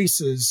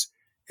spaces,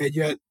 and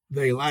yet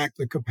they lack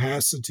the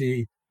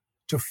capacity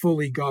to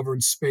fully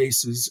govern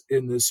spaces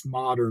in this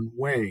modern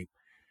way.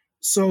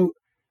 So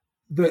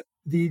the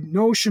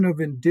notion of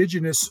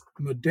indigenous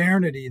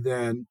modernity,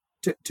 then,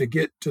 to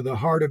get to the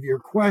heart of your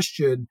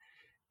question,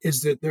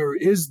 is that there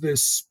is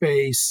this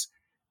space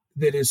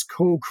that is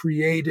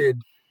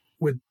co-created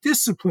with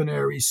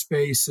disciplinary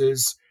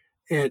spaces.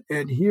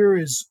 And here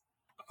is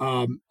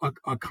a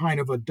kind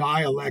of a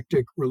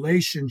dialectic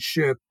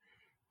relationship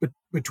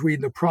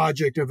between the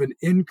project of an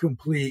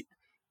incomplete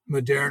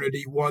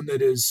modernity, one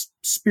that is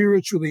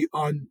spiritually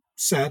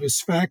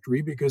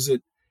unsatisfactory because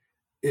it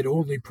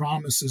only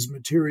promises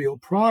material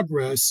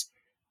progress,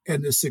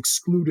 and this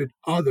excluded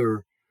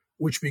other,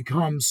 which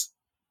becomes,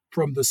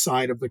 from the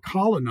side of the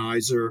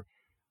colonizer,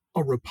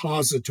 a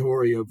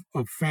repository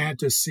of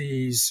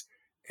fantasies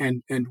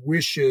and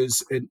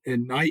wishes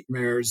and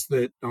nightmares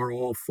that are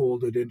all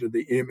folded into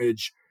the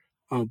image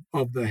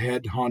of the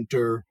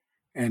headhunter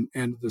and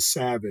the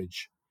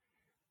savage.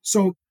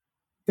 So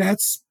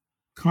that's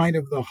kind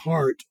of the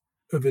heart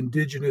of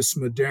indigenous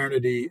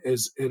modernity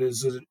as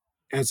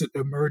it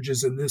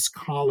emerges in this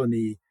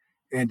colony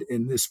and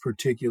in this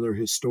particular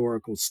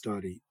historical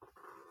study.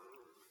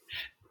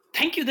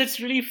 Thank you. That's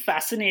really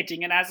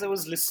fascinating. And as I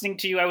was listening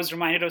to you, I was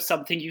reminded of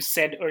something you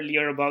said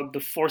earlier about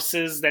the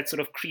forces that sort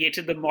of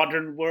created the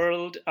modern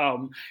world.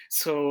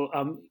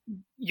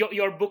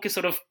 Your book is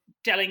sort of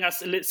telling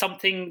us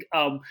something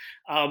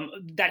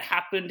that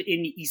happened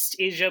in East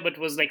Asia, but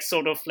was like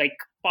sort of like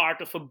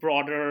part of a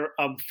broader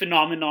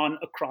phenomenon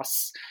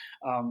across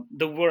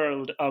the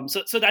world.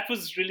 So that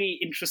was really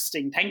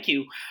interesting. Thank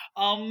you.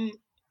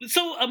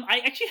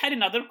 I actually had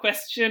another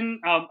question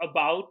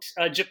about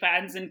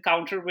Japan's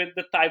encounter with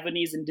the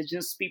Taiwanese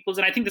indigenous peoples,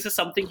 and I think this is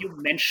something you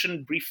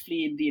mentioned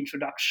briefly in the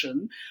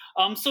introduction.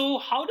 So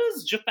how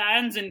does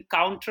Japan's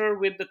encounter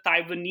with the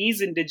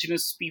Taiwanese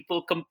indigenous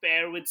people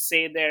compare with,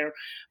 say, their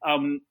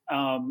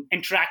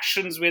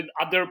interactions with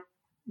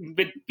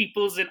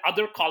peoples in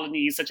other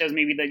colonies, such as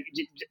maybe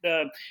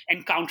the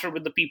encounter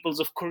with the peoples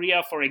of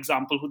Korea, for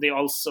example, who they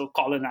also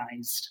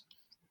colonized?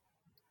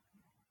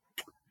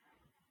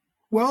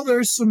 Well,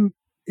 there's some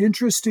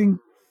interesting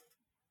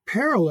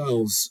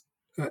parallels,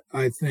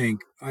 I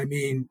think. I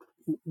mean,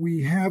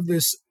 we have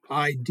this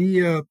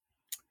idea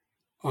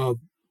of,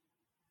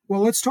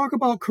 well, let's talk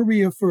about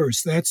Korea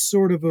first. That's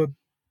sort of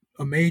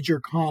a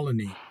major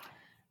colony.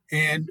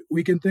 And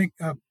we can think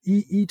of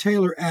E.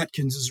 Taylor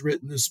Atkins has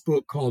written this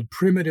book called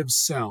Primitive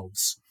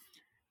Selves.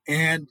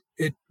 And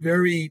it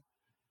very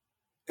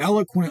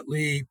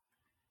eloquently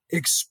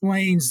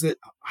explains that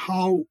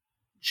how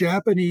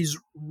Japanese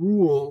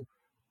rule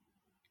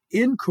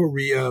in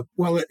Korea,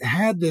 well, it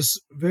had this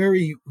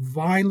very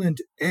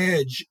violent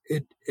edge.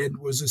 It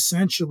was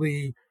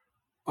essentially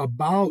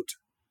about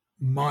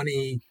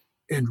money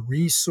and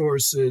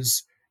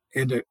resources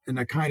and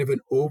a kind of an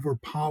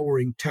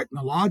overpowering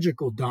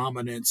technological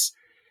dominance.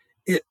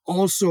 It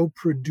also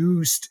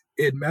produced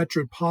in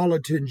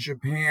metropolitan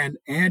Japan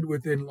and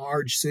within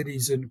large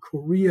cities in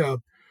Korea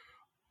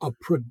a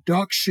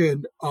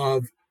production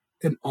of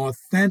an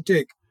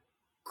authentic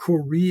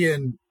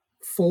Korean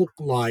folk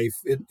life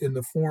in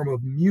the form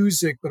of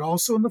music, but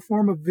also in the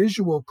form of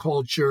visual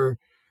culture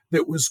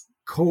that was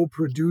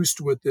co-produced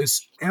with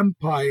this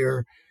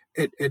empire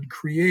and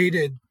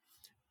created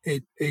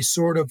a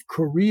sort of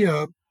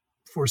Korea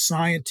for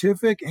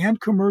scientific and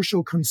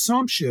commercial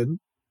consumption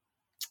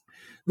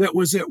that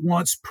was at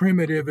once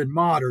primitive and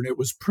modern. It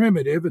was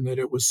primitive in that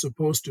it was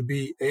supposed to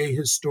be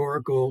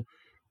ahistorical,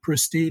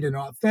 pristine, and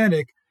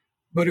authentic,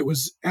 but it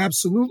was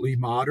absolutely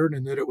modern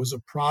in that it was a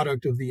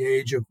product of the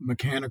age of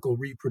mechanical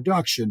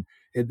reproduction.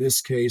 In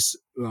this case,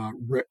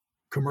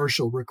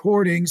 commercial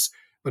recordings,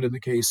 but in the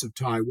case of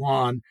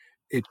Taiwan,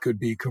 it could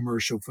be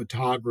commercial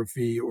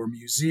photography or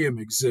museum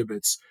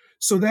exhibits.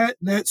 So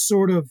that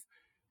sort of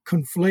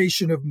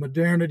conflation of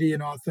modernity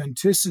and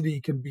authenticity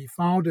can be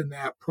found in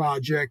that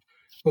project.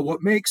 But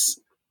what makes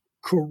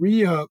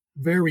Korea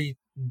very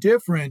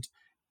different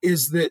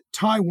is that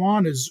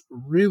Taiwan is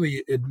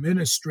really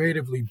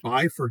administratively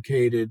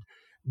bifurcated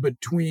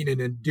between an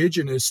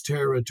indigenous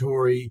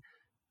territory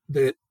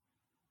that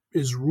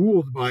is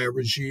ruled by a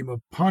regime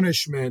of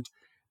punishment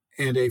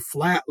and a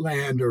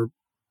flatland or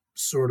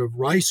sort of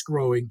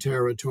rice-growing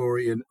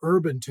territory and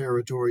urban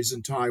territories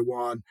in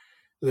Taiwan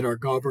that are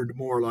governed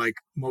more like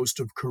most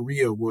of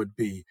Korea would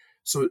be.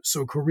 So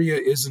Korea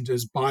isn't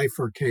as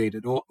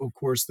bifurcated. Of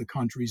course, the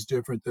country's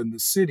different than the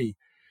city.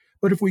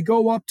 But if we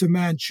go up to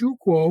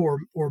Manchukuo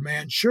or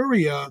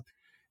Manchuria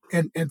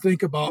and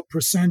think about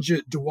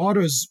Prasenjit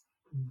Dewada's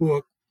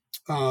book,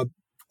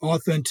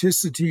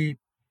 Sovereignty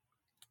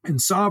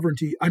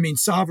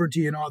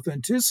and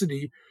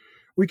Authenticity,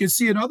 we can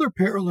see another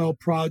parallel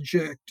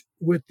project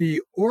with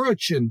the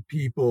Orichin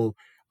people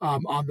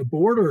on the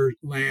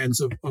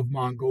borderlands of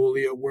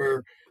Mongolia,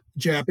 where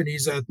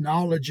Japanese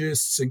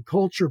ethnologists and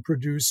culture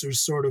producers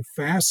sort of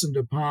fastened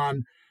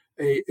upon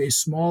a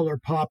smaller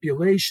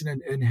population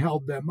and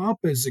held them up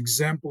as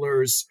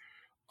exemplars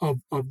of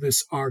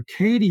this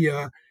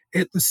Arcadia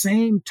at the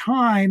same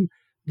time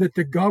that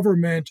the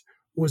government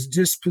was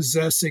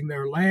dispossessing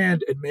their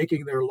land and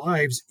making their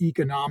lives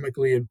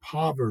economically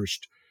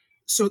impoverished.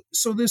 So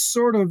this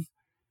sort of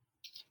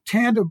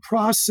tandem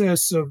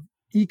process of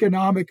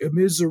economic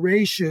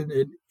immiseration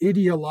and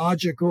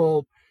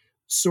ideological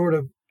sort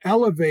of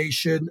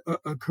elevation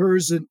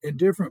occurs in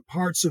different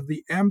parts of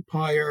the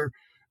empire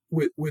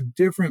with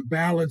different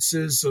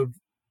balances of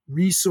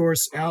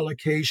resource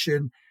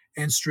allocation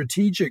and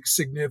strategic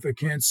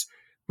significance.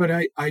 But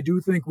I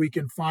do think we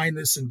can find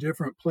this in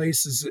different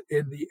places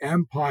in the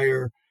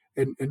empire,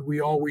 and we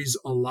always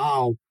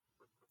allow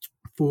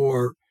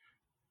for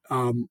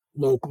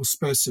local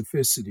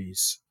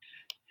specificities.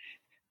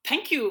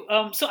 Thank you.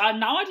 So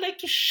now I'd like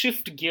to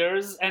shift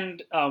gears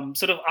and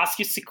sort of ask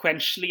you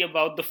sequentially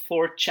about the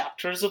 4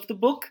 chapters of the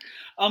book.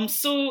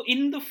 So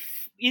in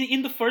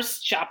the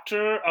first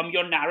chapter,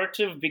 your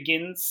narrative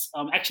begins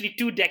actually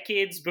 2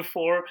 decades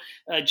before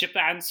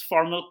Japan's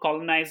formal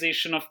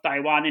colonization of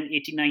Taiwan in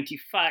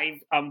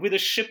 1895, with a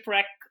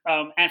shipwreck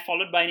and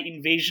followed by an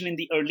invasion in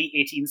the early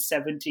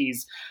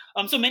 1870s.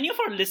 So many of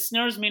our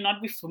listeners may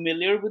not be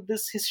familiar with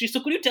this history.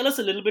 So could you tell us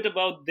a little bit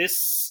about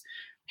this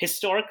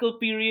historical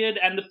period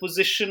and the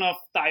position of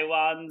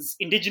Taiwan's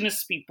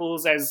indigenous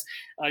peoples as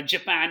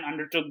Japan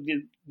undertook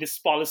this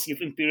policy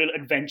of imperial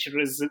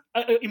adventurism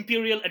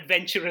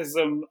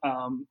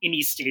in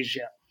East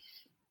Asia?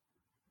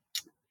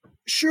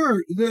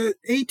 Sure. The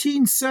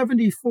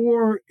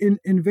 1874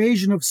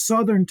 invasion of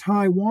southern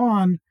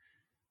Taiwan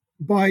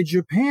by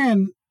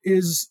Japan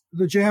is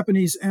the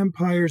Japanese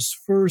Empire's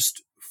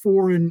first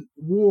foreign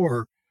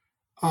war.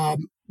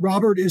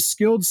 Robert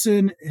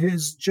Iskildsen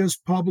has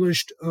just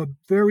published a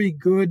very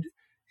good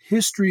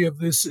history of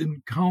this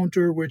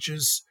encounter, which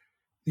is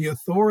the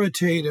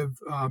authoritative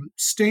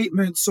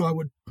statement. So I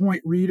would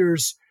point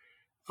readers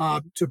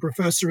to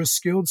Professor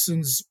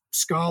Iskildsen's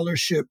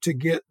scholarship to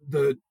get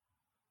the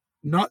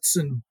nuts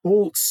and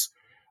bolts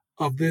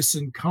of this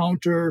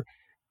encounter.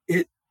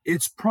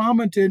 It's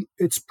prominent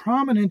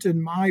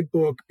in my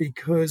book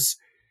because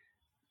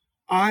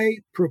I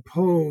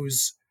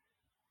propose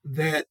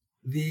that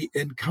the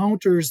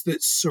encounters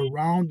that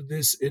surround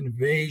this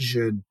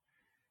invasion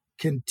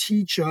can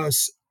teach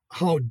us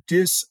how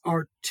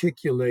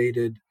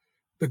disarticulated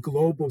the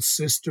global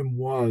system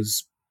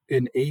was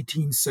in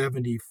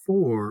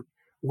 1874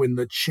 when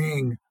the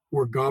Qing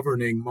were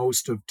governing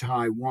most of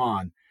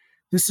Taiwan.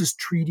 This is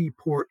treaty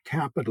port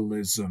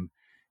capitalism.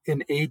 In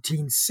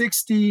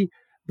 1860,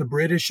 the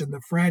British and the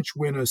French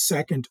win a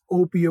second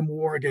Opium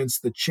War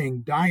against the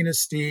Qing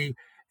dynasty,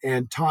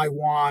 and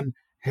Taiwan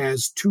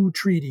has 2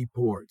 treaty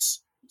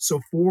ports.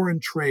 So foreign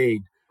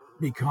trade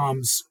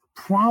becomes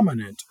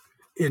prominent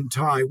in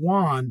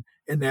Taiwan,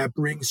 and that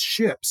brings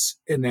ships,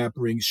 and that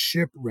brings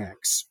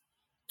shipwrecks.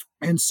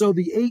 And so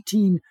the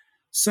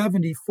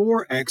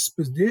 1874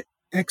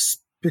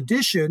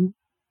 expedition,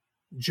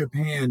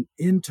 Japan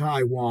in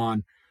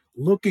Taiwan,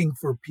 looking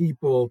for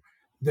people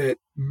that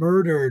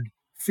murdered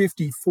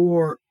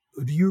 54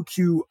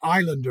 Ryukyu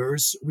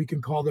Islanders. We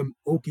can call them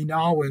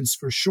Okinawans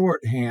for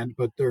shorthand,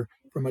 but they're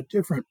from a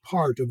different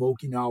part of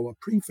Okinawa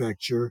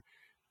Prefecture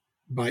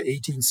by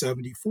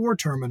 1874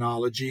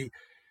 terminology.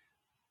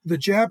 The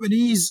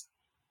Japanese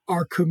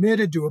are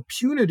committed to a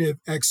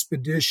punitive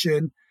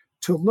expedition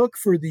to look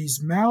for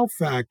these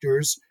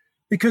malefactors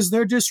because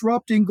they're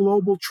disrupting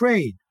global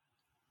trade,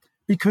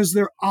 because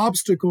they're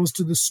obstacles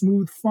to the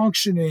smooth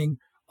functioning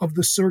of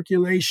the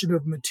circulation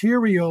of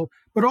material,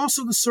 but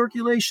also the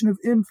circulation of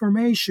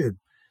information.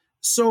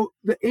 So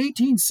the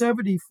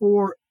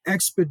 1874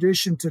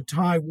 expedition to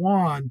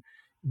Taiwan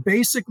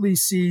basically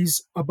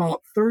sees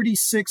about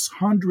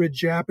 3,600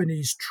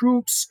 Japanese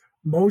troops,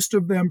 most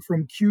of them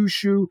from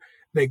Kyushu.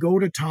 They go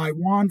to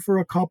Taiwan for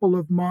a couple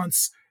of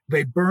months.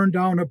 They burn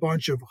down a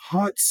bunch of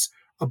huts.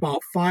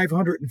 About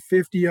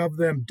 550 of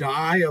them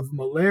die of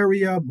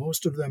malaria.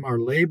 Most of them are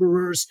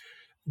laborers.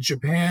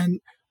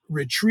 Japan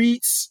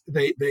retreats.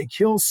 They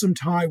kill some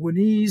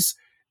Taiwanese,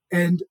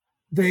 and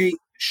they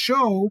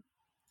show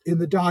in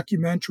the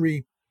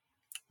documentary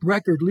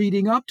record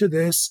leading up to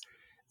this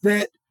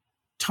that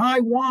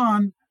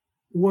Taiwan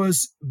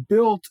was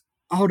built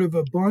out of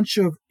a bunch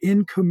of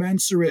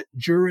incommensurate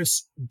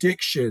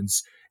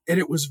jurisdictions, and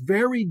it was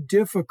very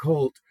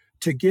difficult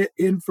to get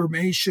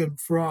information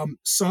from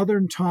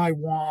southern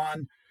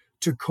Taiwan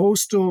to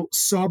coastal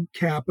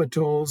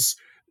subcapitals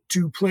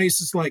to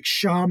places like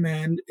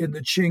Xiamen in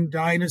the Qing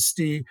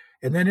dynasty,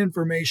 and then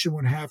information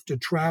would have to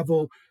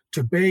travel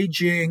to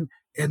Beijing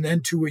and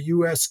then to a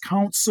U.S.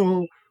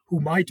 consul who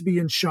might be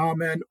in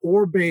Xiamen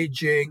or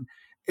Beijing.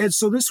 And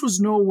so this was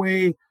no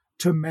way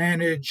to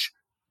manage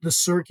the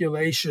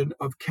circulation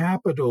of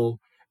capital,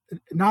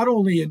 not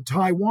only in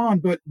Taiwan,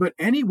 but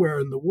anywhere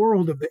in the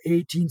world of the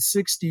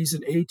 1860s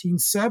and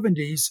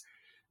 1870s,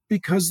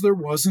 because there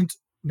wasn't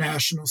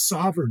national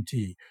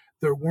sovereignty.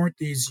 There weren't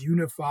these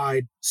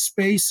unified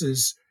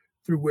spaces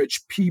through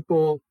which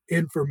people,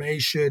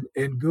 information,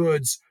 and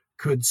goods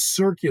could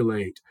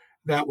circulate.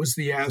 That was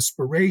the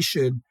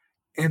aspiration.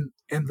 And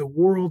the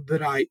world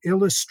that I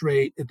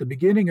illustrate at the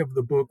beginning of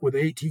the book with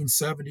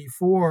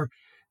 1874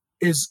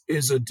 is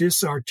a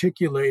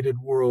disarticulated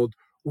world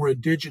where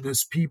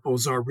indigenous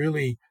peoples are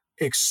really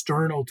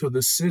external to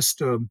the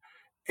system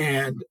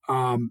and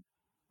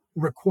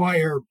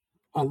require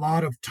a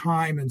lot of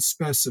time and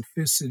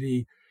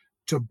specificity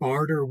to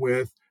barter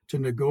with, to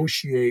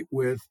negotiate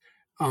with.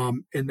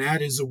 And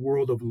that is a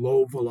world of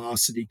low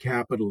velocity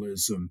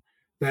capitalism.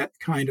 that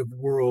kind of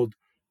world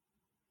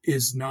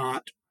is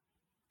not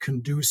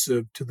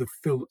conducive to the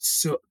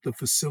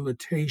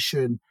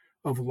facilitation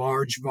of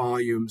large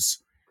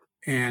volumes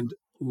and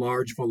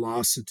large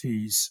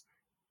velocities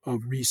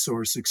of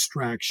resource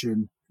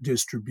extraction,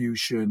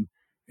 distribution,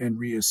 and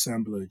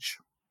reassemblage.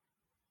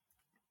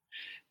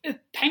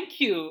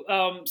 Thank you.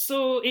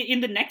 So,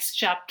 in the next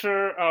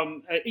chapter,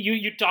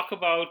 you talk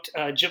about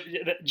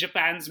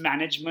Japan's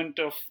management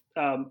of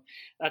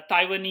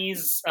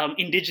Taiwanese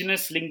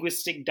indigenous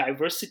linguistic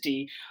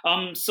diversity.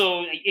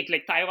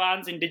 Like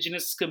Taiwan's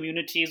indigenous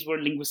communities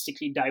were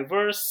linguistically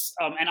diverse,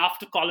 and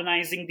after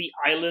colonizing the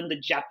island, the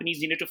Japanese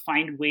needed to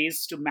find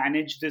ways to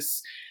manage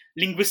this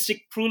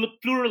linguistic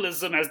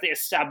pluralism as they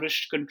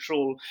established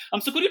control.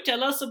 So could you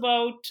tell us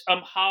about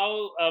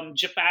how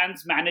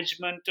Japan's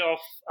management of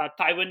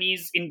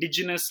Taiwanese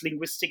indigenous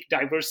linguistic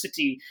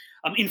diversity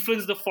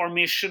influenced the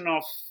formation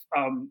of,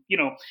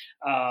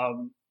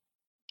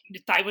 the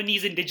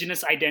Taiwanese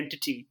indigenous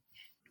identity?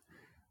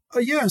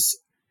 Yes.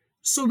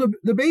 So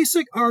the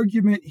basic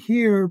argument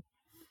here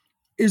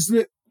is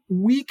that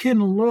we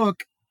can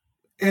look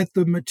at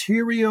the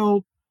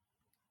material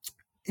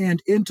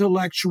and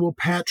intellectual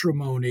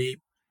patrimony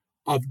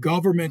of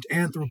government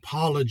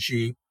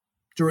anthropology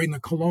during the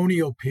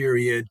colonial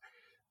period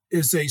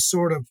is a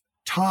sort of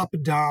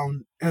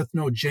top-down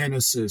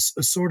ethnogenesis,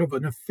 a sort of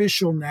an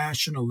official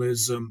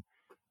nationalism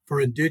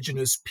for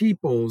indigenous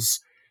peoples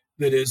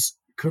that is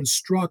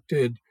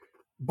constructed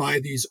by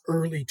these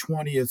early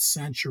 20th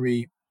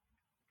century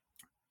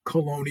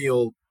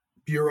colonial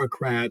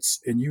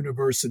bureaucrats and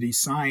university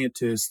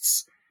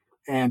scientists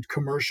and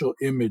commercial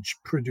image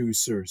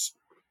producers.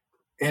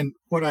 And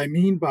what I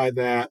mean by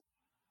that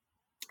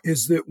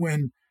is that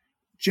when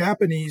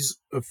Japanese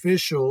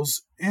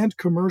officials and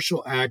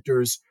commercial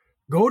actors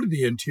go to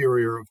the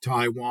interior of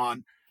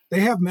Taiwan,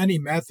 they have many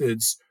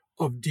methods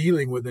of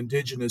dealing with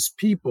indigenous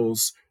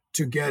peoples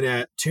to get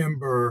at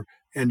timber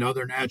and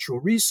other natural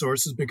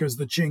resources, because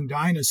the Qing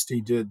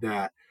dynasty did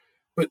that.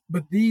 But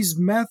these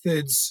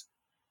methods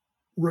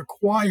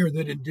require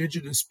that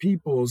indigenous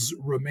peoples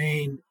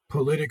remain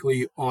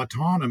politically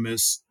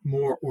autonomous,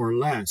 more or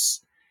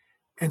less.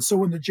 And so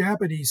when the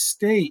Japanese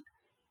state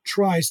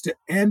tries to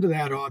end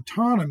that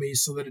autonomy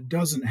so that it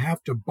doesn't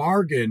have to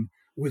bargain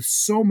with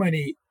so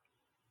many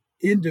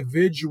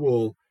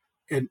individual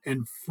and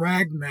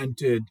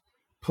fragmented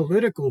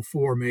political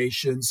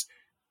formations,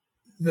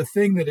 the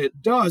thing that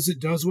it does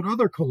what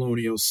other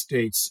colonial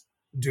states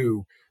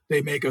do.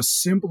 They make a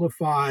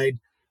simplified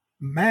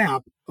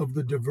map of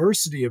the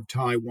diversity of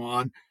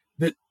Taiwan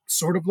that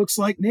sort of looks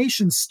like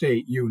nation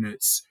state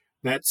units.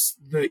 That's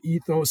the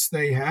ethos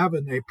they have,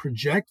 and they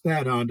project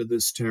that onto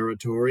this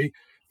territory.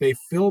 They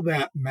fill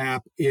that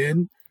map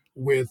in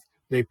with,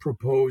 they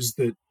propose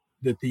that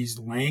these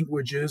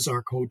languages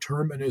are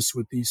coterminous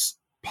with these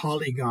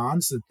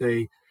polygons that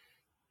they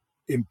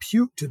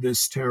impute to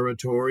this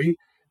territory,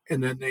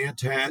 and then they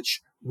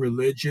attach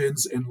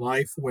religions and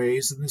life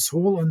ways and this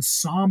whole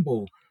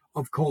ensemble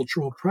of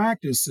cultural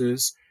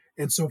practices.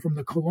 And so from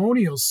the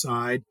colonial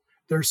side,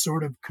 they're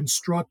sort of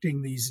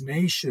constructing these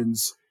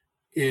nations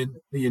in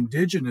the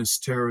indigenous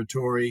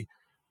territory,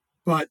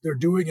 but they're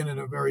doing it in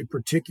a very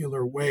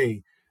particular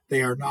way.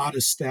 They are not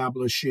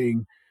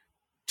establishing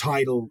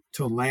title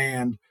to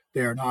land.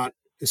 They are not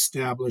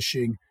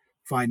establishing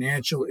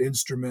financial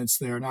instruments.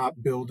 They are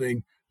not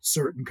building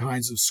certain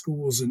kinds of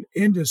schools and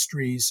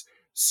industries.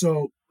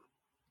 So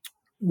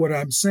what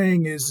I'm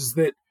saying is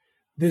that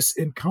this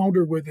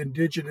encounter with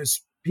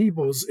indigenous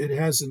peoples, it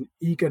has an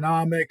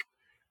economic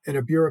and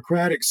a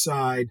bureaucratic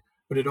side,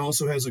 but it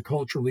also has a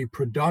culturally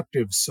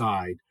productive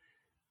side.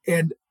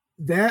 And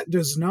that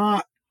does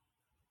not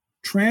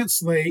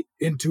translate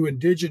into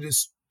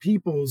indigenous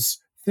peoples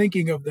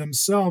thinking of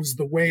themselves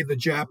the way the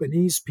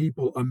Japanese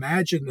people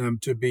imagine them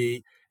to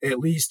be, at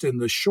least in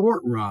the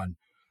short run.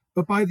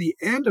 But by the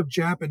end of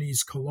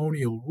Japanese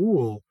colonial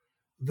rule,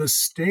 the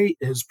state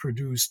has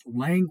produced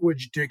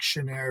language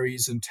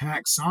dictionaries and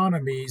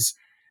taxonomies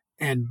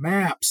and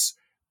maps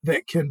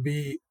that can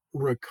be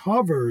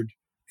recovered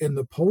in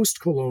the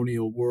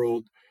post-colonial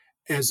world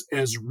as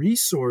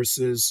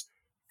resources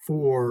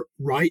for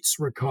rights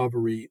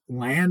recovery,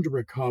 land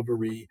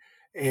recovery,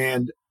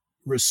 and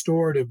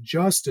restorative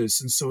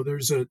justice. And so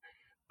there's a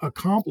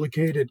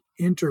complicated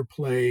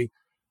interplay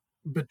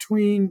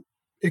between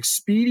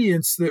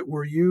expedients that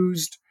were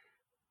used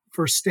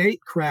for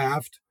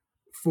statecraft,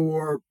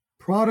 for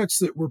products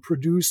that were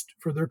produced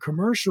for their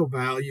commercial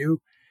value,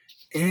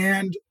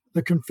 and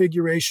the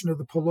configuration of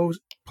the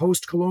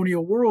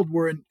post-colonial world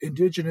where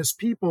indigenous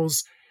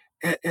peoples,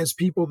 as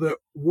people that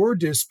were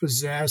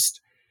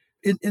dispossessed,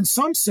 in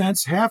some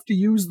sense, have to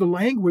use the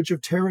language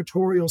of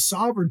territorial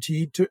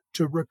sovereignty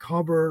to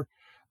recover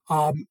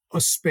a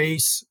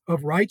space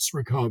of rights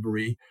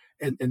recovery.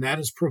 And that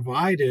is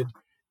provided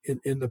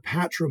in the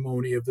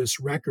patrimony of this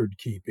record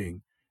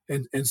keeping.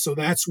 And so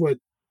that's what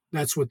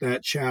that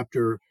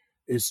chapter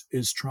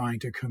is trying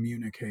to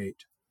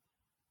communicate.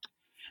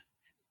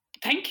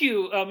 Thank Thank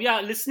you.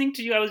 Listening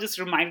to you, I was just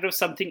reminded of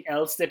something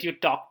else that you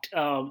talked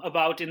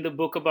about in the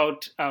book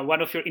about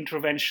one of your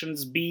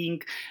interventions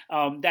being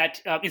that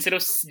instead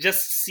of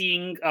just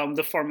seeing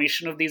the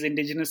formation of these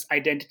indigenous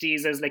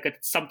identities as like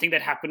something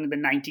that happened in the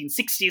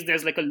 1960s,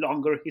 there's like a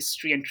longer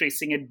history and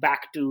tracing it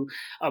back to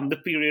the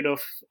period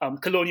of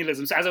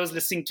colonialism. So as I was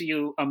listening to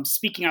you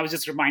speaking, I was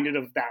just reminded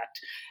of that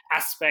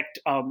aspect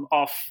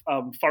of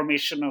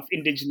formation of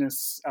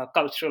indigenous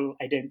cultural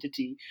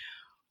identity.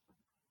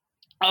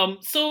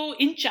 So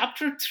in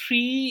chapter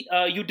 3,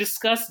 you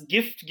discuss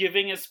gift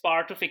giving as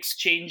part of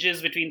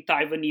exchanges between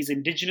Taiwanese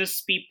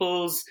indigenous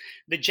peoples,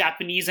 the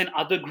Japanese, and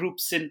other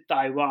groups in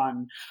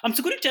Taiwan.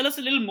 So could you tell us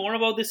a little more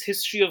about this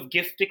history of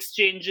gift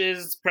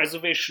exchanges,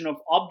 preservation of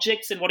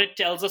objects, and what it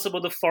tells us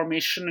about the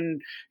formation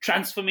and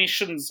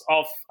transformations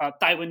of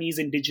Taiwanese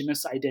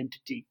indigenous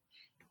identity?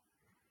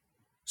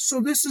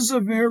 So this is a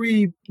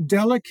very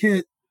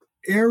delicate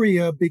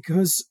area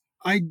because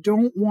I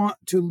don't want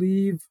to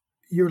leave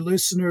your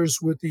listeners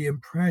with the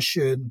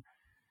impression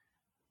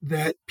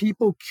that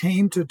people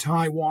came to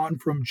Taiwan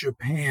from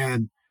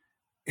Japan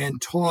and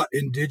taught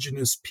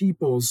indigenous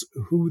peoples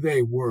who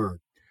they were,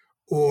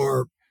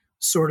 or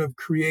sort of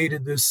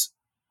created this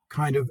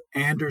kind of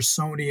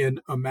Andersonian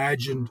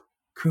imagined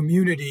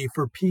community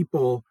for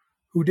people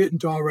who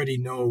didn't already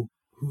know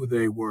who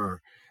they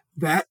were.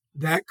 That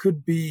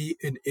could be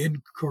an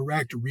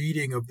incorrect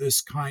reading of this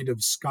kind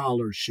of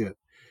scholarship.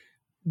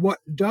 What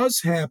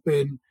does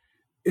happen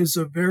is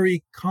a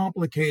very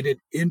complicated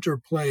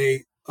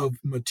interplay of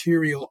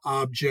material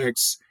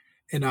objects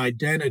and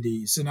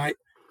identities. And I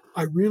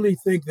really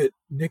think that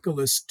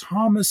Nicholas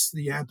Thomas,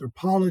 the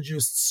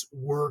anthropologist's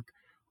work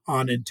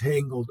on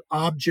entangled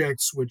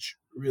objects, which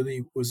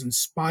really was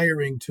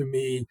inspiring to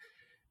me,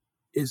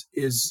 is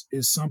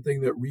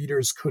something that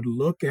readers could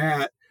look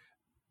at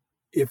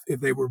if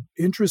they were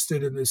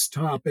interested in this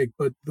topic.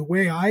 But the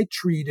way I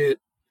treat it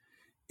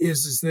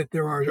is that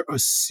there are a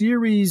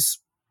series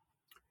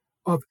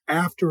of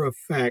after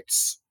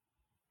effects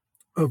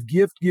of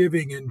gift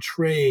giving and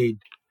trade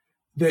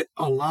that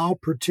allow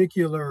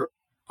particular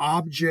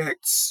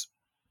objects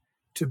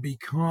to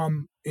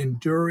become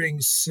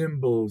enduring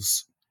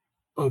symbols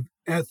of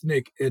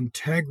ethnic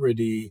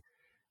integrity,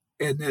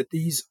 and that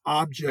these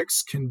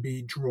objects can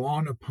be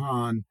drawn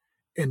upon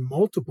in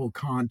multiple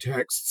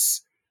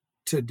contexts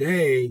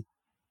today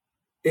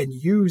and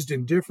used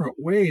in different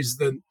ways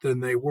than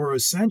they were a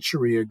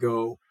century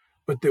ago,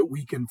 but that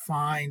we can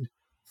find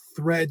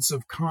threads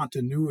of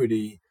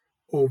continuity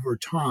over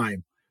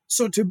time.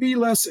 So to be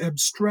less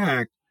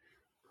abstract,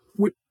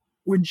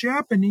 when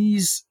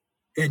Japanese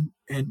and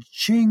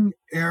Qing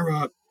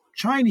era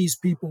Chinese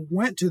people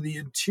went to the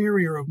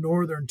interior of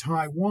northern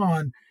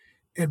Taiwan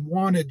and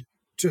wanted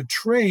to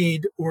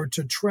trade or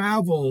to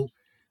travel,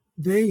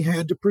 they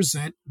had to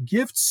present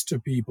gifts to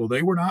people.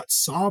 They were not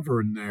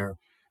sovereign there.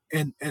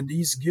 And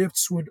these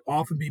gifts would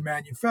often be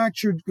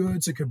manufactured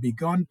goods. It could be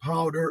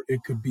gunpowder,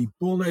 it could be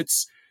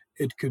bullets,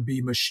 it could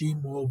be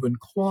machine woven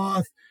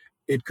cloth,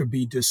 it could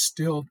be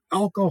distilled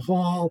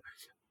alcohol,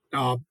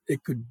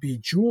 it could be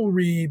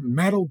jewelry,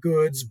 metal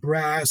goods,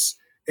 brass.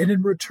 And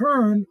in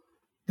return,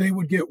 they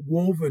would get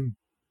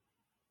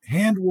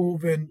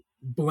hand-woven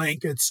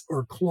blankets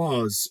or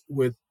cloths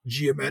with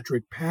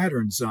geometric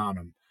patterns on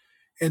them.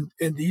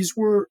 And these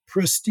were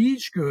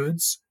prestige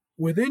goods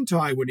within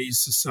Taiwanese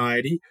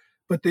society,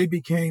 but they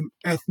became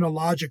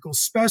ethnological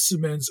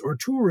specimens or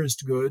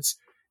tourist goods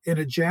in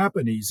a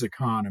Japanese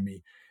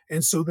economy.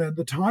 And so then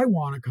the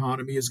Taiwan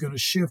economy is going to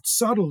shift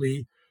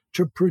subtly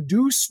to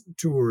produce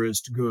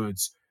tourist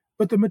goods.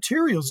 But the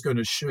material is going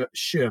to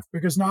shift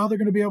because now they're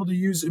going to be able to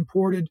use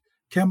imported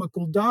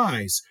chemical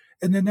dyes.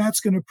 And then that's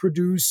going to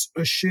produce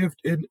a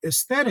shift in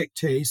aesthetic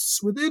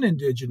tastes within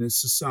indigenous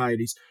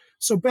societies.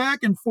 So back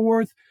and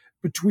forth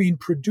between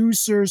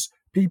producers,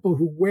 people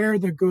who wear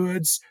the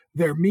goods,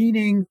 their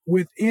meaning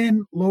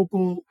within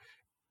local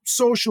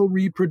social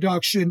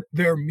reproduction,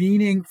 their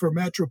meaning for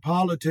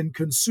metropolitan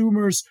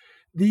consumers,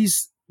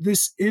 this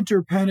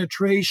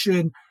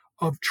interpenetration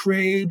of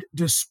trade,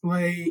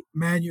 display,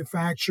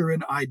 manufacture,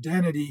 and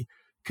identity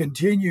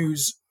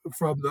continues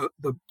from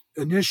the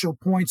initial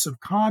points of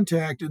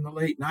contact in the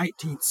late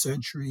 19th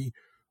century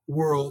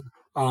world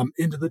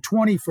into the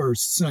 21st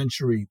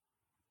century.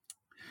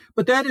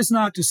 But that is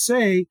not to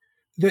say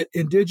that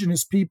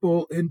indigenous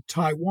people in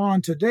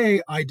Taiwan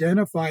today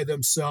identify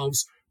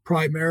themselves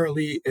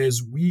primarily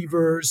as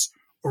weavers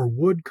or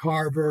wood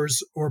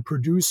carvers or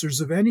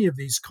producers of any of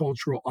these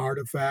cultural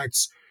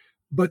artifacts,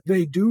 but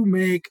they do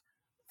make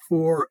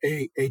for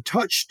a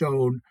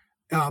touchstone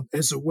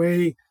as a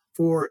way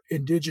for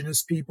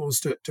indigenous peoples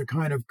to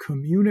kind of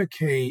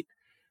communicate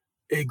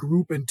a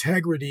group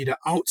integrity to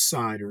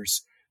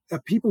outsiders.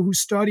 People who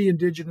study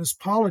indigenous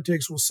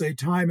politics will say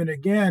time and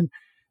again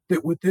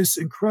that with this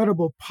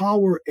incredible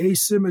power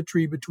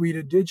asymmetry between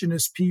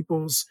indigenous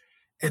peoples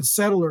and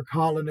settler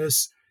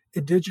colonists,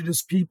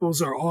 indigenous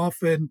peoples are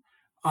often,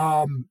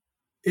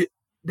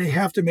 they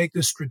have to make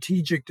the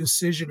strategic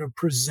decision of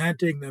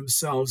presenting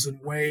themselves in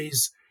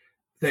ways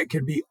that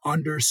can be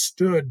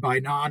understood by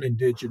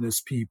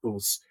non-Indigenous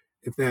peoples,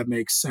 if that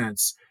makes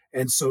sense.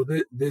 And so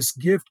this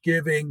gift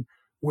giving,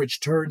 which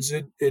turns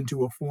it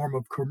into a form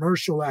of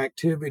commercial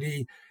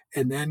activity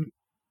and then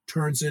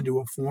turns into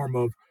a form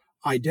of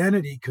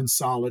identity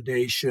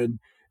consolidation,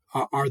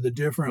 are the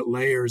different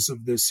layers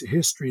of this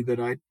history that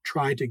I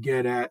try to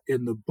get at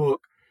in the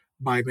book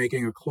by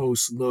making a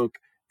close look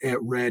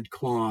at red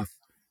cloth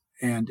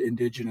and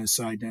Indigenous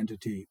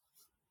identity.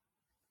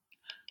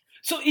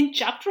 So in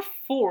chapter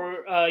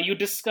 4, you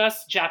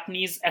discuss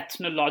Japanese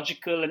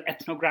ethnological and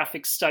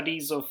ethnographic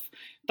studies of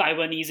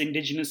Taiwanese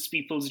indigenous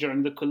peoples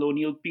during the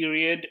colonial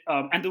period,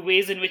 and the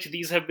ways in which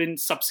these have been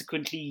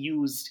subsequently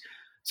used.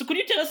 So could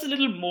you tell us a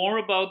little more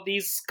about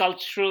these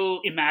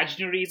cultural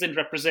imaginaries and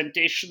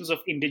representations of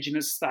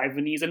indigenous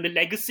Taiwanese and the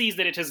legacies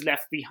that it has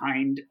left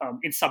behind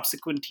in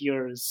subsequent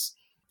years?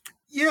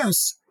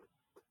 Yes.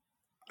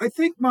 I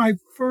think my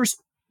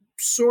first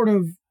sort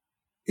of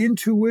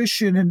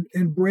intuition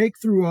and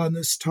breakthrough on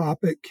this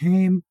topic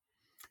came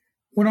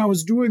when I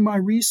was doing my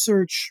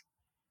research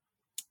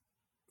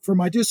for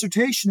my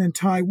dissertation in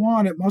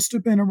Taiwan. It must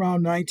have been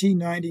around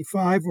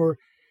 1995 or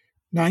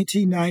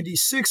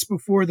 1996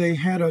 before they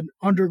had an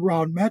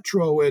underground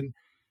metro in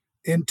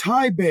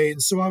Taipei.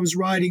 And so I was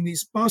riding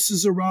these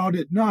buses around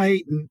at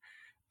night, and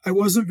I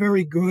wasn't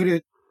very good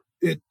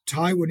at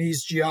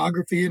Taiwanese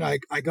geography. And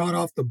I got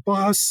off the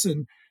bus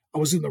and I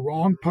was in the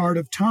wrong part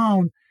of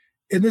town.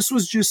 And this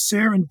was just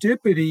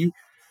serendipity.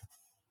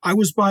 I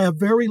was by a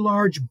very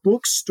large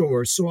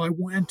bookstore. So I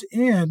went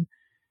in,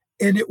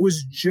 and it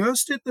was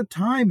just at the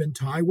time in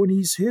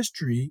Taiwanese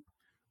history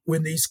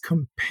when these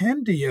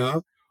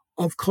compendia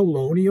of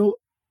colonial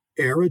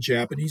era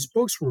Japanese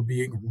books were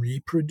being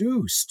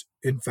reproduced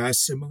in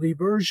facsimile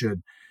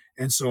version.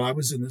 And so I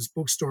was in this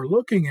bookstore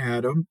looking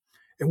at them.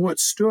 And what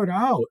stood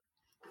out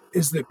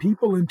is that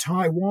people in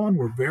Taiwan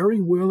were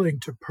very willing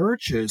to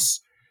purchase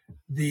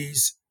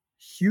these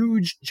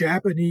huge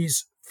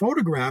Japanese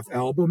photograph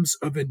albums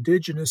of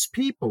indigenous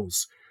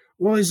peoples.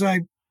 Well, as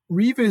I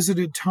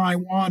revisited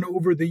Taiwan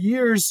over the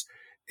years,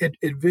 it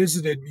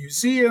visited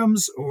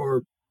museums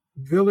or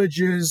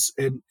villages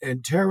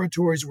and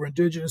territories where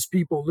indigenous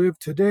people live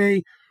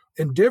today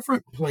in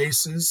different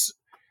places.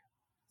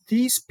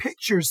 These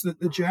pictures that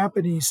the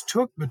Japanese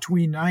took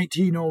between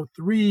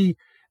 1903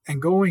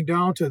 and going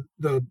down to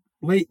the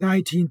late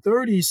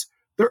 1930s,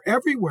 they're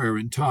everywhere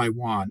in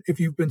Taiwan. If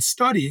you've been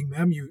studying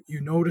them, you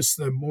notice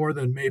them more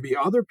than maybe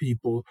other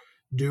people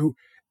do.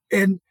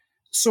 And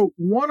so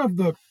one of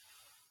the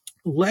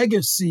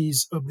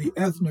legacies of the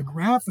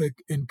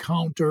ethnographic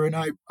encounter, and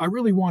I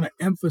really want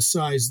to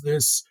emphasize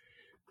this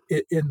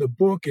in the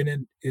book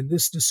and in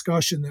this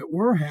discussion that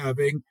we're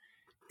having,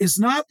 is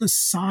not the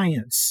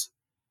science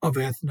of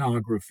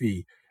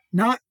ethnography,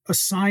 not a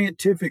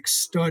scientific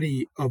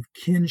study of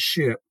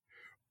kinship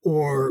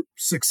or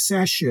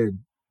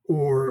succession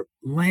or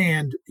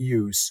land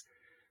use,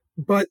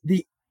 but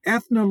the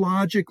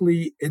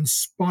ethnologically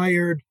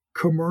inspired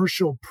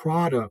commercial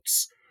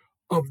products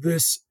of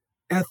this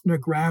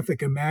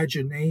ethnographic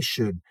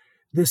imagination,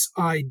 this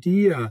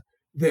idea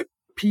that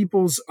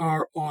peoples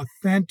are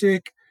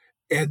authentic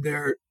and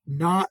they're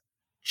not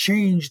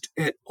changed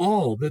at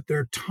all, that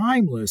they're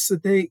timeless,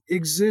 that they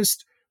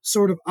exist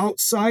sort of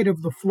outside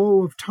of the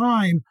flow of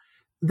time.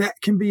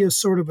 That can be a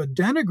sort of a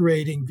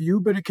denigrating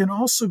view, but it can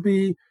also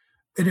be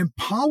an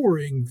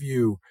empowering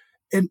view.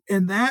 And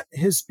that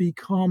has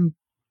become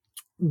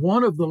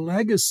one of the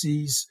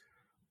legacies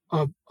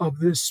of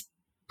this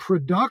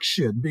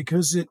production,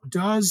 because it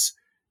does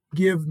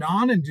give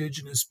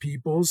non-Indigenous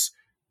peoples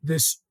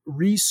this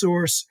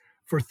resource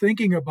for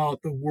thinking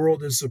about the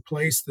world as a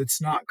place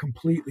that's not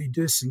completely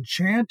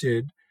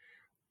disenchanted,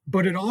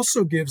 but it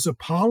also gives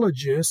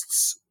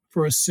apologists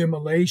for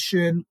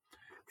assimilation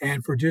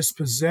and for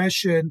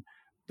dispossession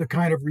the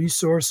kind of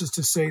resources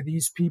to say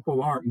these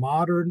people aren't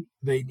modern,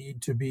 they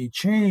need to be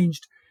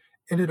changed.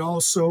 And it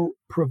also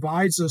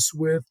provides us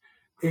with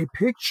a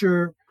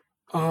picture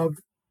of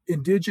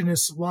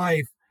Indigenous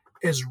life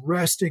as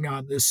resting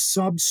on this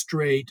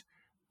substrate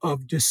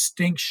of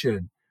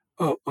distinction,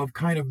 of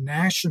kind of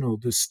national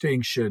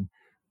distinction,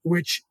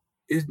 which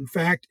in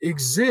fact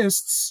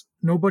exists.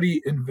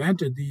 Nobody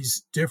invented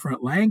these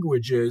different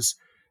languages,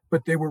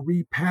 but they were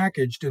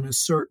repackaged in a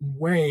certain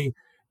way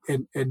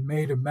and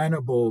made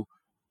amenable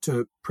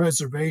to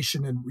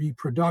preservation and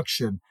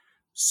reproduction.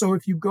 So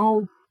if you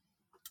go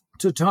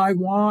to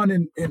Taiwan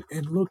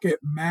and look at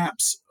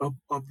maps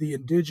of the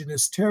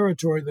indigenous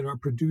territory that are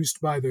produced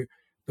by the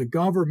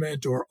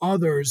government or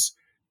others,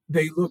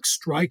 they look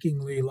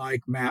strikingly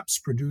like maps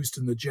produced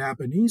in the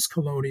Japanese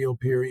colonial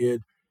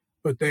period,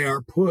 but they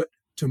are put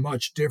to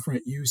much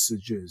different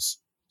usages.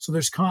 So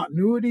there's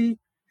continuity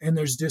and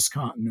there's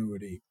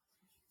discontinuity.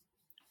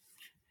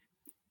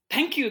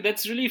 Thank you.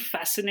 That's really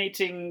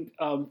fascinating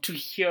to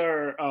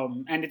hear.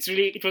 And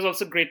it was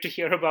also great to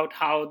hear about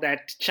how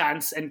that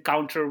chance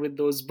encounter with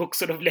those books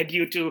sort of led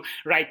you to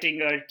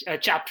writing a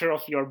chapter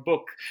of your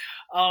book.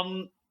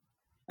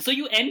 So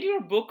you end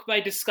your book by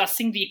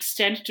discussing the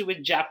extent to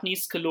which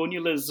Japanese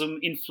colonialism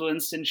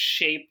influenced and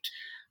shaped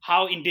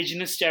how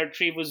indigenous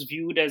territory was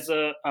viewed as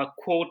a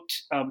quote,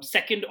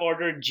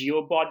 second-order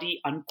geobody,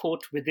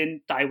 unquote,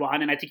 within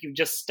Taiwan. And I think you've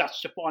just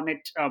touched upon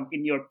it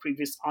in your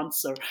previous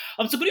answer.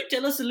 So could you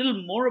tell us a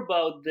little more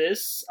about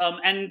this?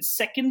 And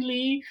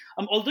secondly,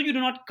 although you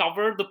do not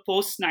cover the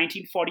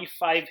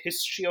post-1945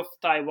 history of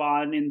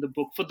Taiwan in the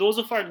book, for those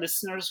of our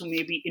listeners who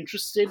may be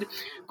interested,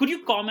 could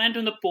you comment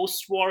on the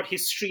post-war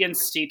history and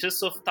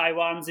status of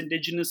Taiwan's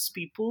indigenous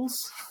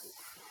peoples?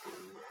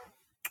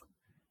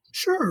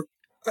 Sure.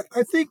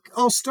 I think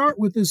I'll start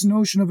with this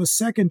notion of a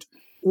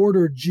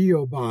second-order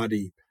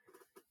geobody.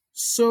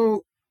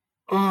 So,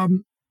 a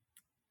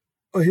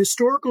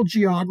historical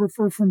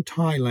geographer from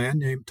Thailand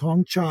named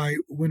Thongchai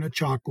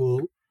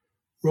Winachakul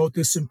wrote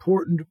this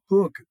important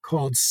book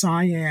called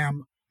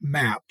Siam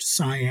Mapped.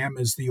 Siam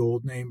is the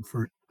old name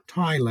for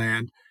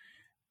Thailand.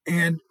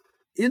 And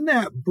in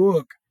that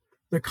book,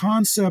 the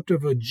concept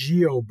of a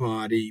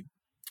geobody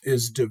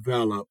is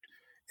developed.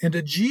 And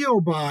a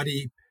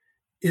geobody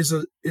is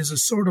a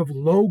sort of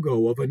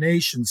logo of a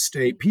nation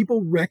state.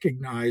 People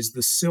recognize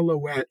the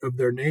silhouette of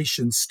their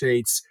nation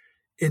states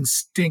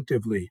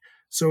instinctively.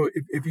 So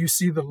if you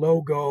see the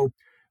logo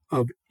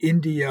of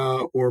India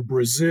or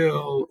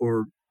Brazil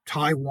or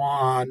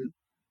Taiwan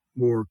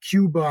or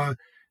Cuba,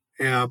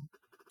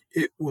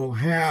 it will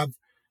have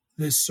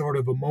this sort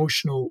of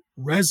emotional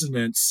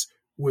resonance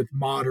with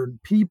modern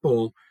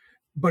people.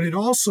 But it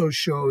also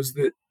shows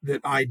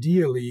that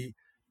ideally,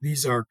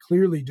 these are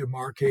clearly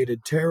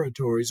demarcated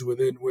territories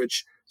within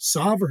which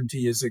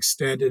sovereignty is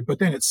extended, but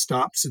then it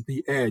stops at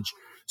the edge.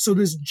 So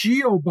this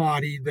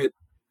geobody that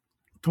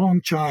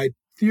Thongchai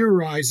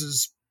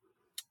theorizes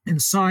in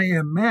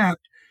Siam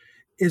Mapped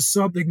is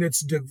something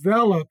that's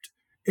developed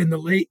in the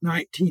late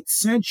 19th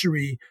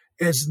century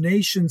as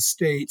nation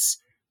states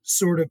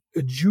sort of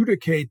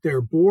adjudicate their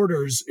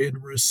borders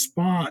in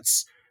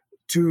response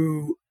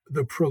to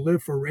the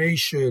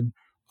proliferation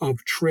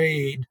of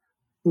trade,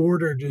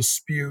 border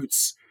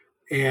disputes,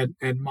 and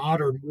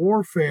modern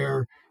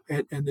warfare,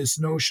 and this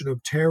notion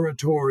of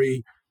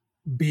territory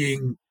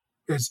being,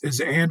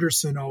 as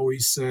Anderson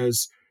always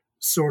says,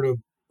 sort of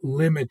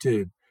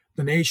limited.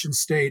 The nation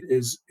state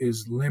is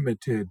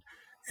limited,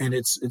 and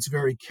it's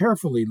very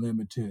carefully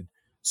limited.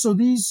 So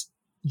these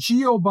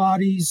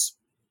geobodies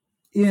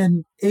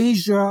in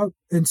Asia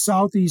and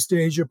Southeast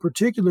Asia,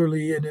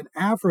 particularly, and in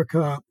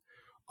Africa,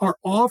 are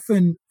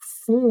often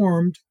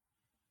formed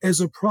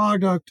as a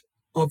product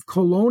of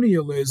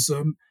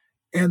colonialism,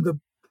 and the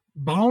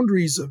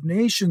boundaries of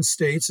nation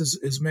states,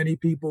 as many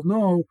people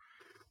know,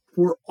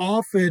 were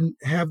often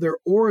have their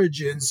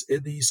origins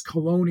in these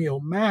colonial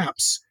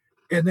maps.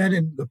 And then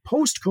in the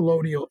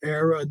post-colonial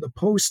era, in the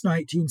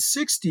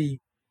post-1960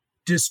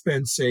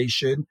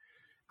 dispensation,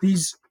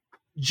 these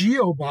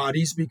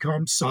geobodies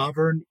become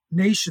sovereign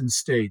nation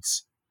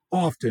states,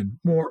 often,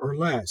 more or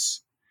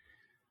less.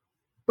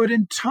 But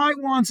in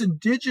Taiwan's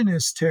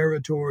indigenous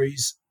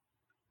territories,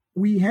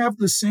 we have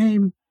the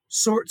same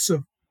sorts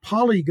of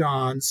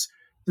polygons,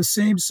 the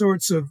same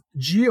sorts of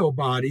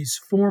geobodies,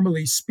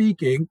 formally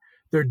speaking.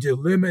 They're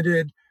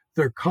delimited,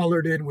 they're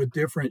colored in with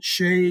different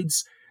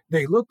shades.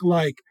 They look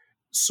like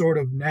sort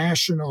of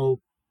national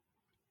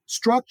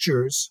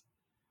structures,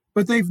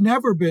 but they've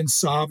never been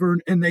sovereign,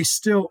 and they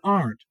still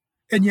aren't.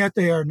 And yet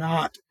they are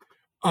not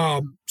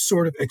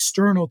sort of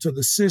external to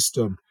the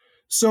system.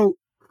 So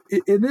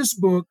in this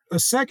book, a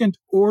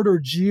second-order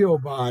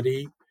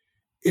geobody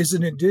is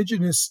an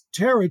indigenous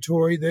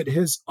territory that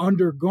has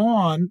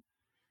undergone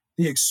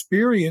the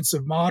experience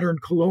of modern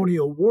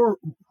colonial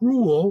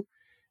rule,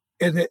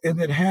 and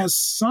that has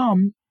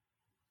some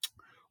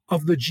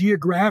of the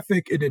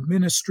geographic and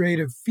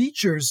administrative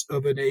features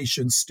of a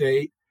nation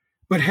state,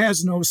 but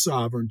has no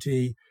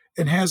sovereignty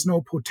and has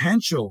no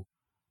potential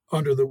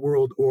under the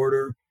world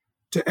order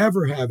to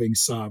ever having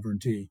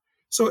sovereignty.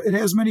 So it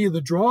has many of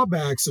the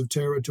drawbacks of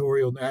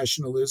territorial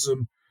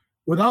nationalism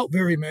without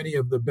very many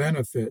of the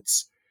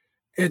benefits.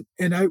 And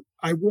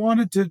I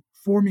wanted to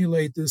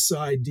formulate this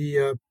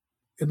idea,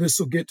 and this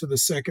will get to the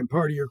second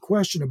part of your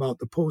question about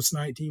the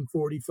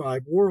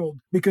post-1945 world,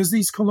 because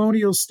these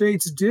colonial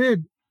states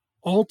did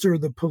alter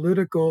the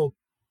political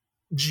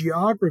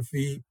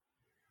geography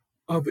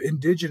of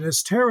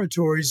indigenous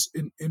territories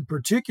in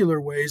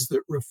particular ways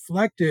that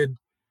reflected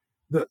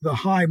the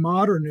high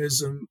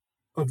modernism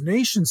of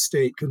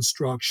nation-state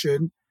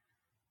construction,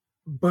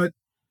 but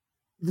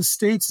the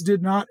states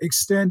did not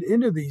extend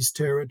into these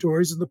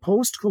territories. And the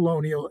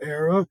post-colonial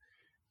era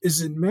is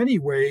in many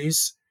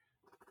ways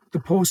the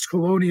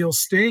post-colonial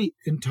state,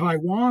 in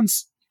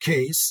Taiwan's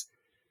case,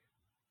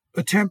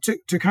 attempt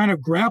to kind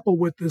of grapple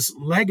with this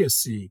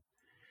legacy.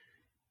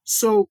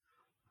 So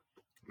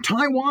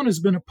Taiwan has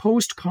been a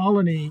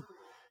post-colony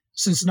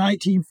since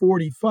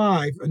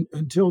 1945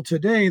 until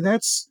today.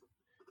 That's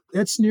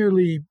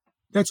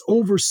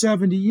over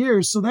 70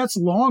 years. So that's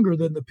longer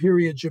than the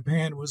period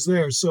Japan was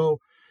there. So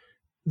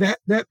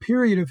that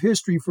period of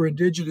history for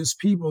indigenous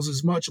peoples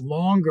is much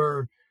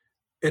longer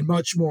and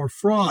much more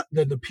fraught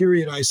than the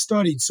period I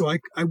studied. So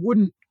I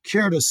wouldn't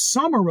care to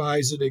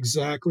summarize it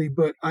exactly,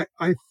 but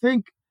I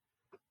think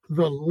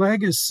the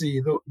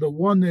legacy, the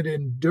one that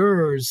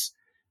endures,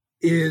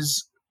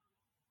 is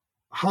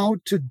how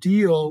to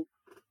deal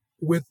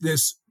with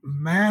this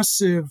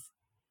massive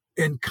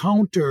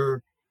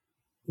encounter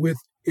with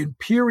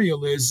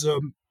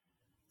imperialism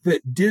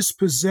that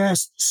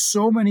dispossessed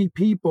so many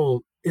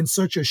people in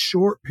such a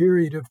short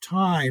period of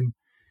time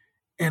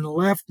and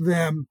left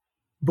them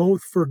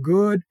both for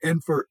good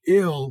and for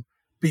ill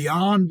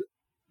beyond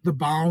the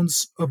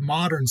bounds of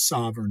modern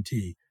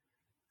sovereignty,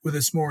 with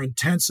its more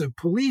intensive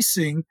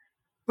policing,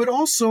 but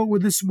also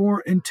with its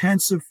more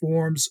intensive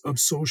forms of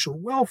social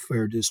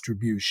welfare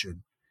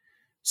distribution.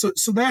 So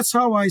that's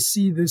how I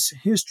see this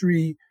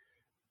history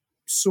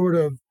sort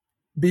of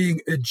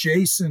being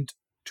adjacent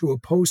to a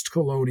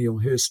post-colonial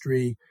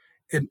history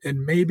and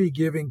maybe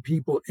giving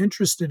people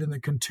interested in the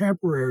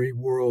contemporary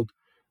world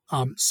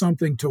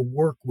something to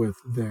work with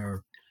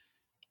there.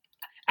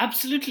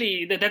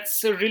 Absolutely.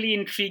 That's a really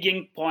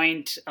intriguing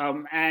point.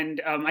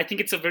 And I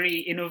think it's a very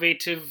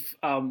innovative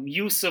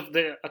use of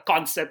the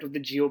concept of the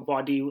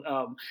geobody,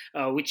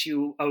 which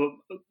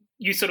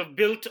you sort of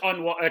built on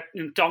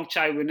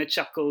Tongchai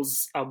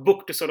Winnichuckle's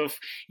book to sort of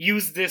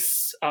use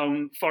this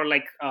for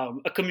like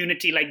a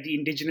community like the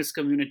indigenous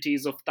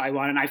communities of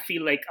Taiwan. And I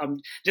feel like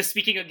just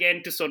speaking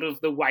again to sort of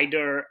the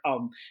wider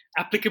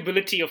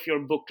applicability of your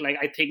book, like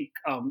I think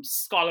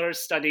scholars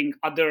studying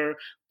other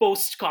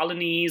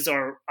post-colonies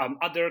or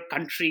other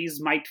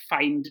countries might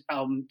find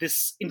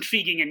this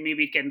intriguing, and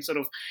maybe can sort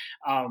of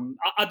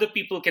other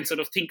people can sort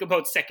of think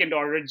about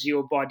second-order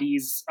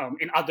geobodies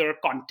in other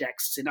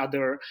contexts, in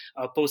other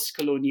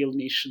post-colonial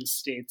nation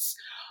states.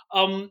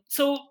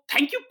 So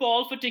thank you,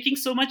 Paul, for taking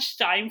so much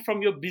time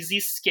from your busy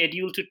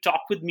schedule to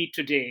talk with me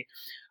today.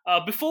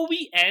 Before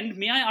we end,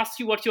 may I ask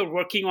you what you're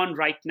working on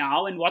right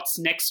now and what's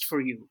next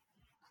for you?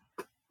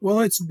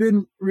 Well, it's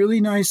been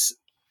really nice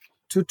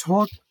to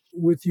talk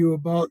with you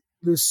about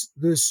this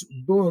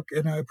book,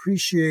 and I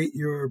appreciate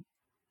your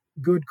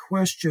good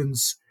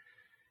questions.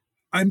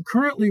 I'm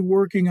currently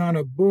working on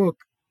a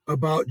book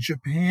about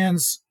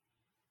Japan's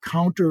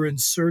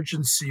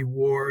counterinsurgency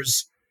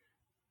wars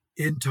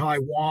in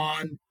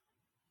Taiwan,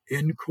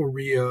 in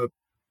Korea,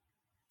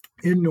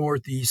 in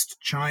Northeast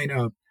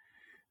China.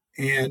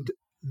 And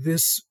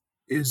this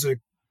is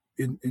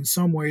in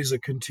some ways a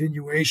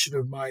continuation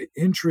of my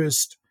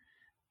interest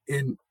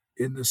in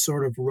the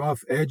sort of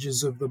rough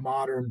edges of the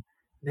modern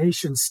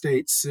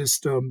nation-state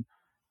system.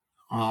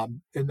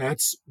 And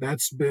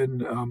that's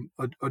been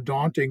a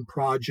daunting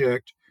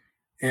project.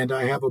 And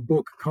I have a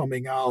book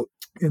coming out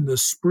in the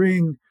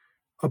spring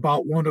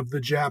about one of the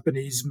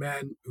Japanese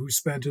men who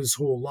spent his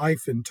whole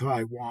life in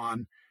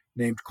Taiwan,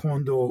 named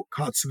Kondo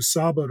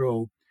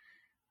Katsusaburo.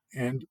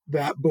 And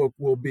that book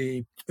will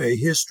be a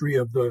history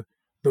of the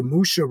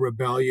Musha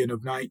Rebellion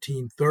of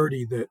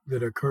 1930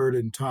 that occurred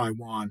in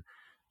Taiwan.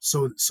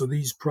 So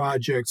these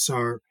projects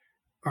are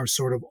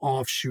sort of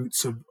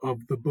offshoots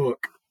of the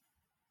book.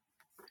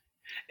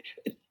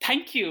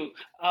 Thank you.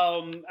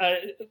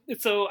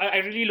 So I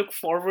really look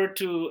forward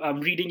to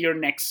reading your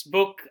next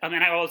book. And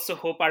I also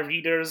hope our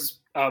readers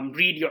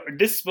read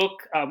this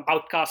book,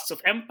 Outcasts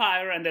of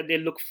Empire, and that they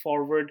look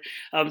forward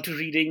to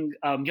reading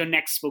your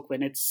next book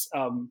when it's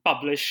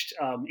published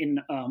in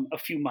a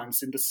few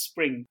months in the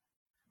spring.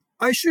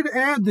 I should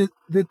add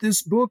that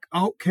this book,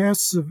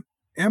 Outcasts of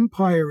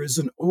Empire, is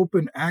an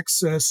open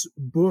access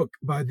book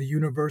by the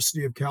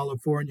University of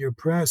California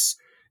Press.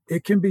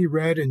 It can be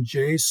read in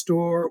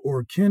JSTOR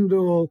or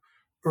Kindle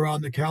or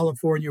on the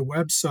California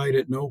website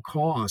at no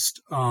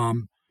cost.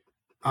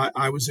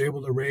 I was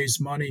able to raise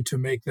money to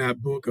make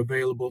that book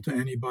available to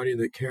anybody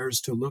that cares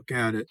to look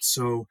at it.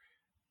 So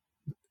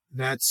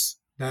that's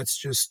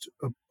just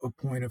a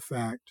point of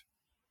fact.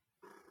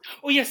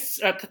 Oh yes,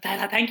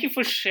 thank you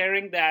for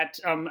sharing that.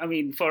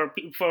 For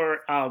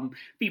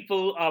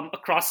people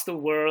across the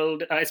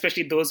world,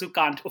 especially those who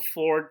can't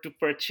afford to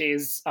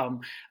purchase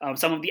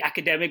some of the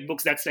academic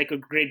books, that's like a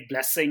great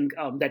blessing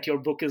that your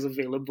book is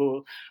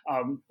available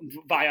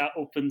via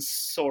open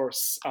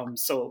source.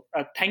 So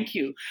thank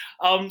you.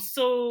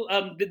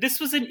 This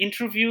was an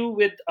interview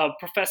with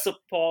Professor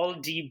Paul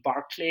D.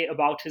 Barclay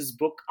about his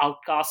book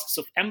Outcasts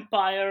of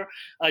Empire: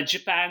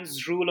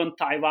 Japan's Rule on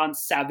Taiwan's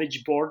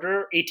Savage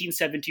Border,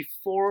 1874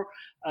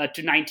 to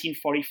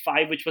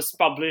 1945, which was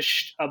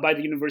published by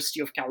the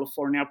University of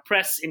California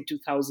Press in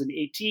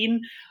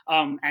 2018.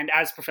 And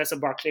as Professor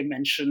Barclay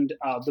mentioned,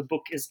 the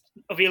book is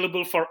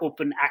available for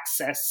open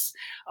access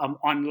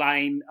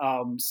online.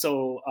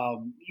 So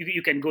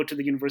you can go to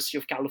the University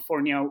of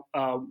California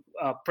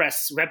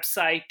Press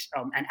website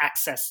and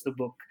access the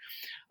book.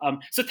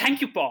 So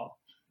thank you, Paul.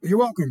 You're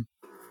welcome.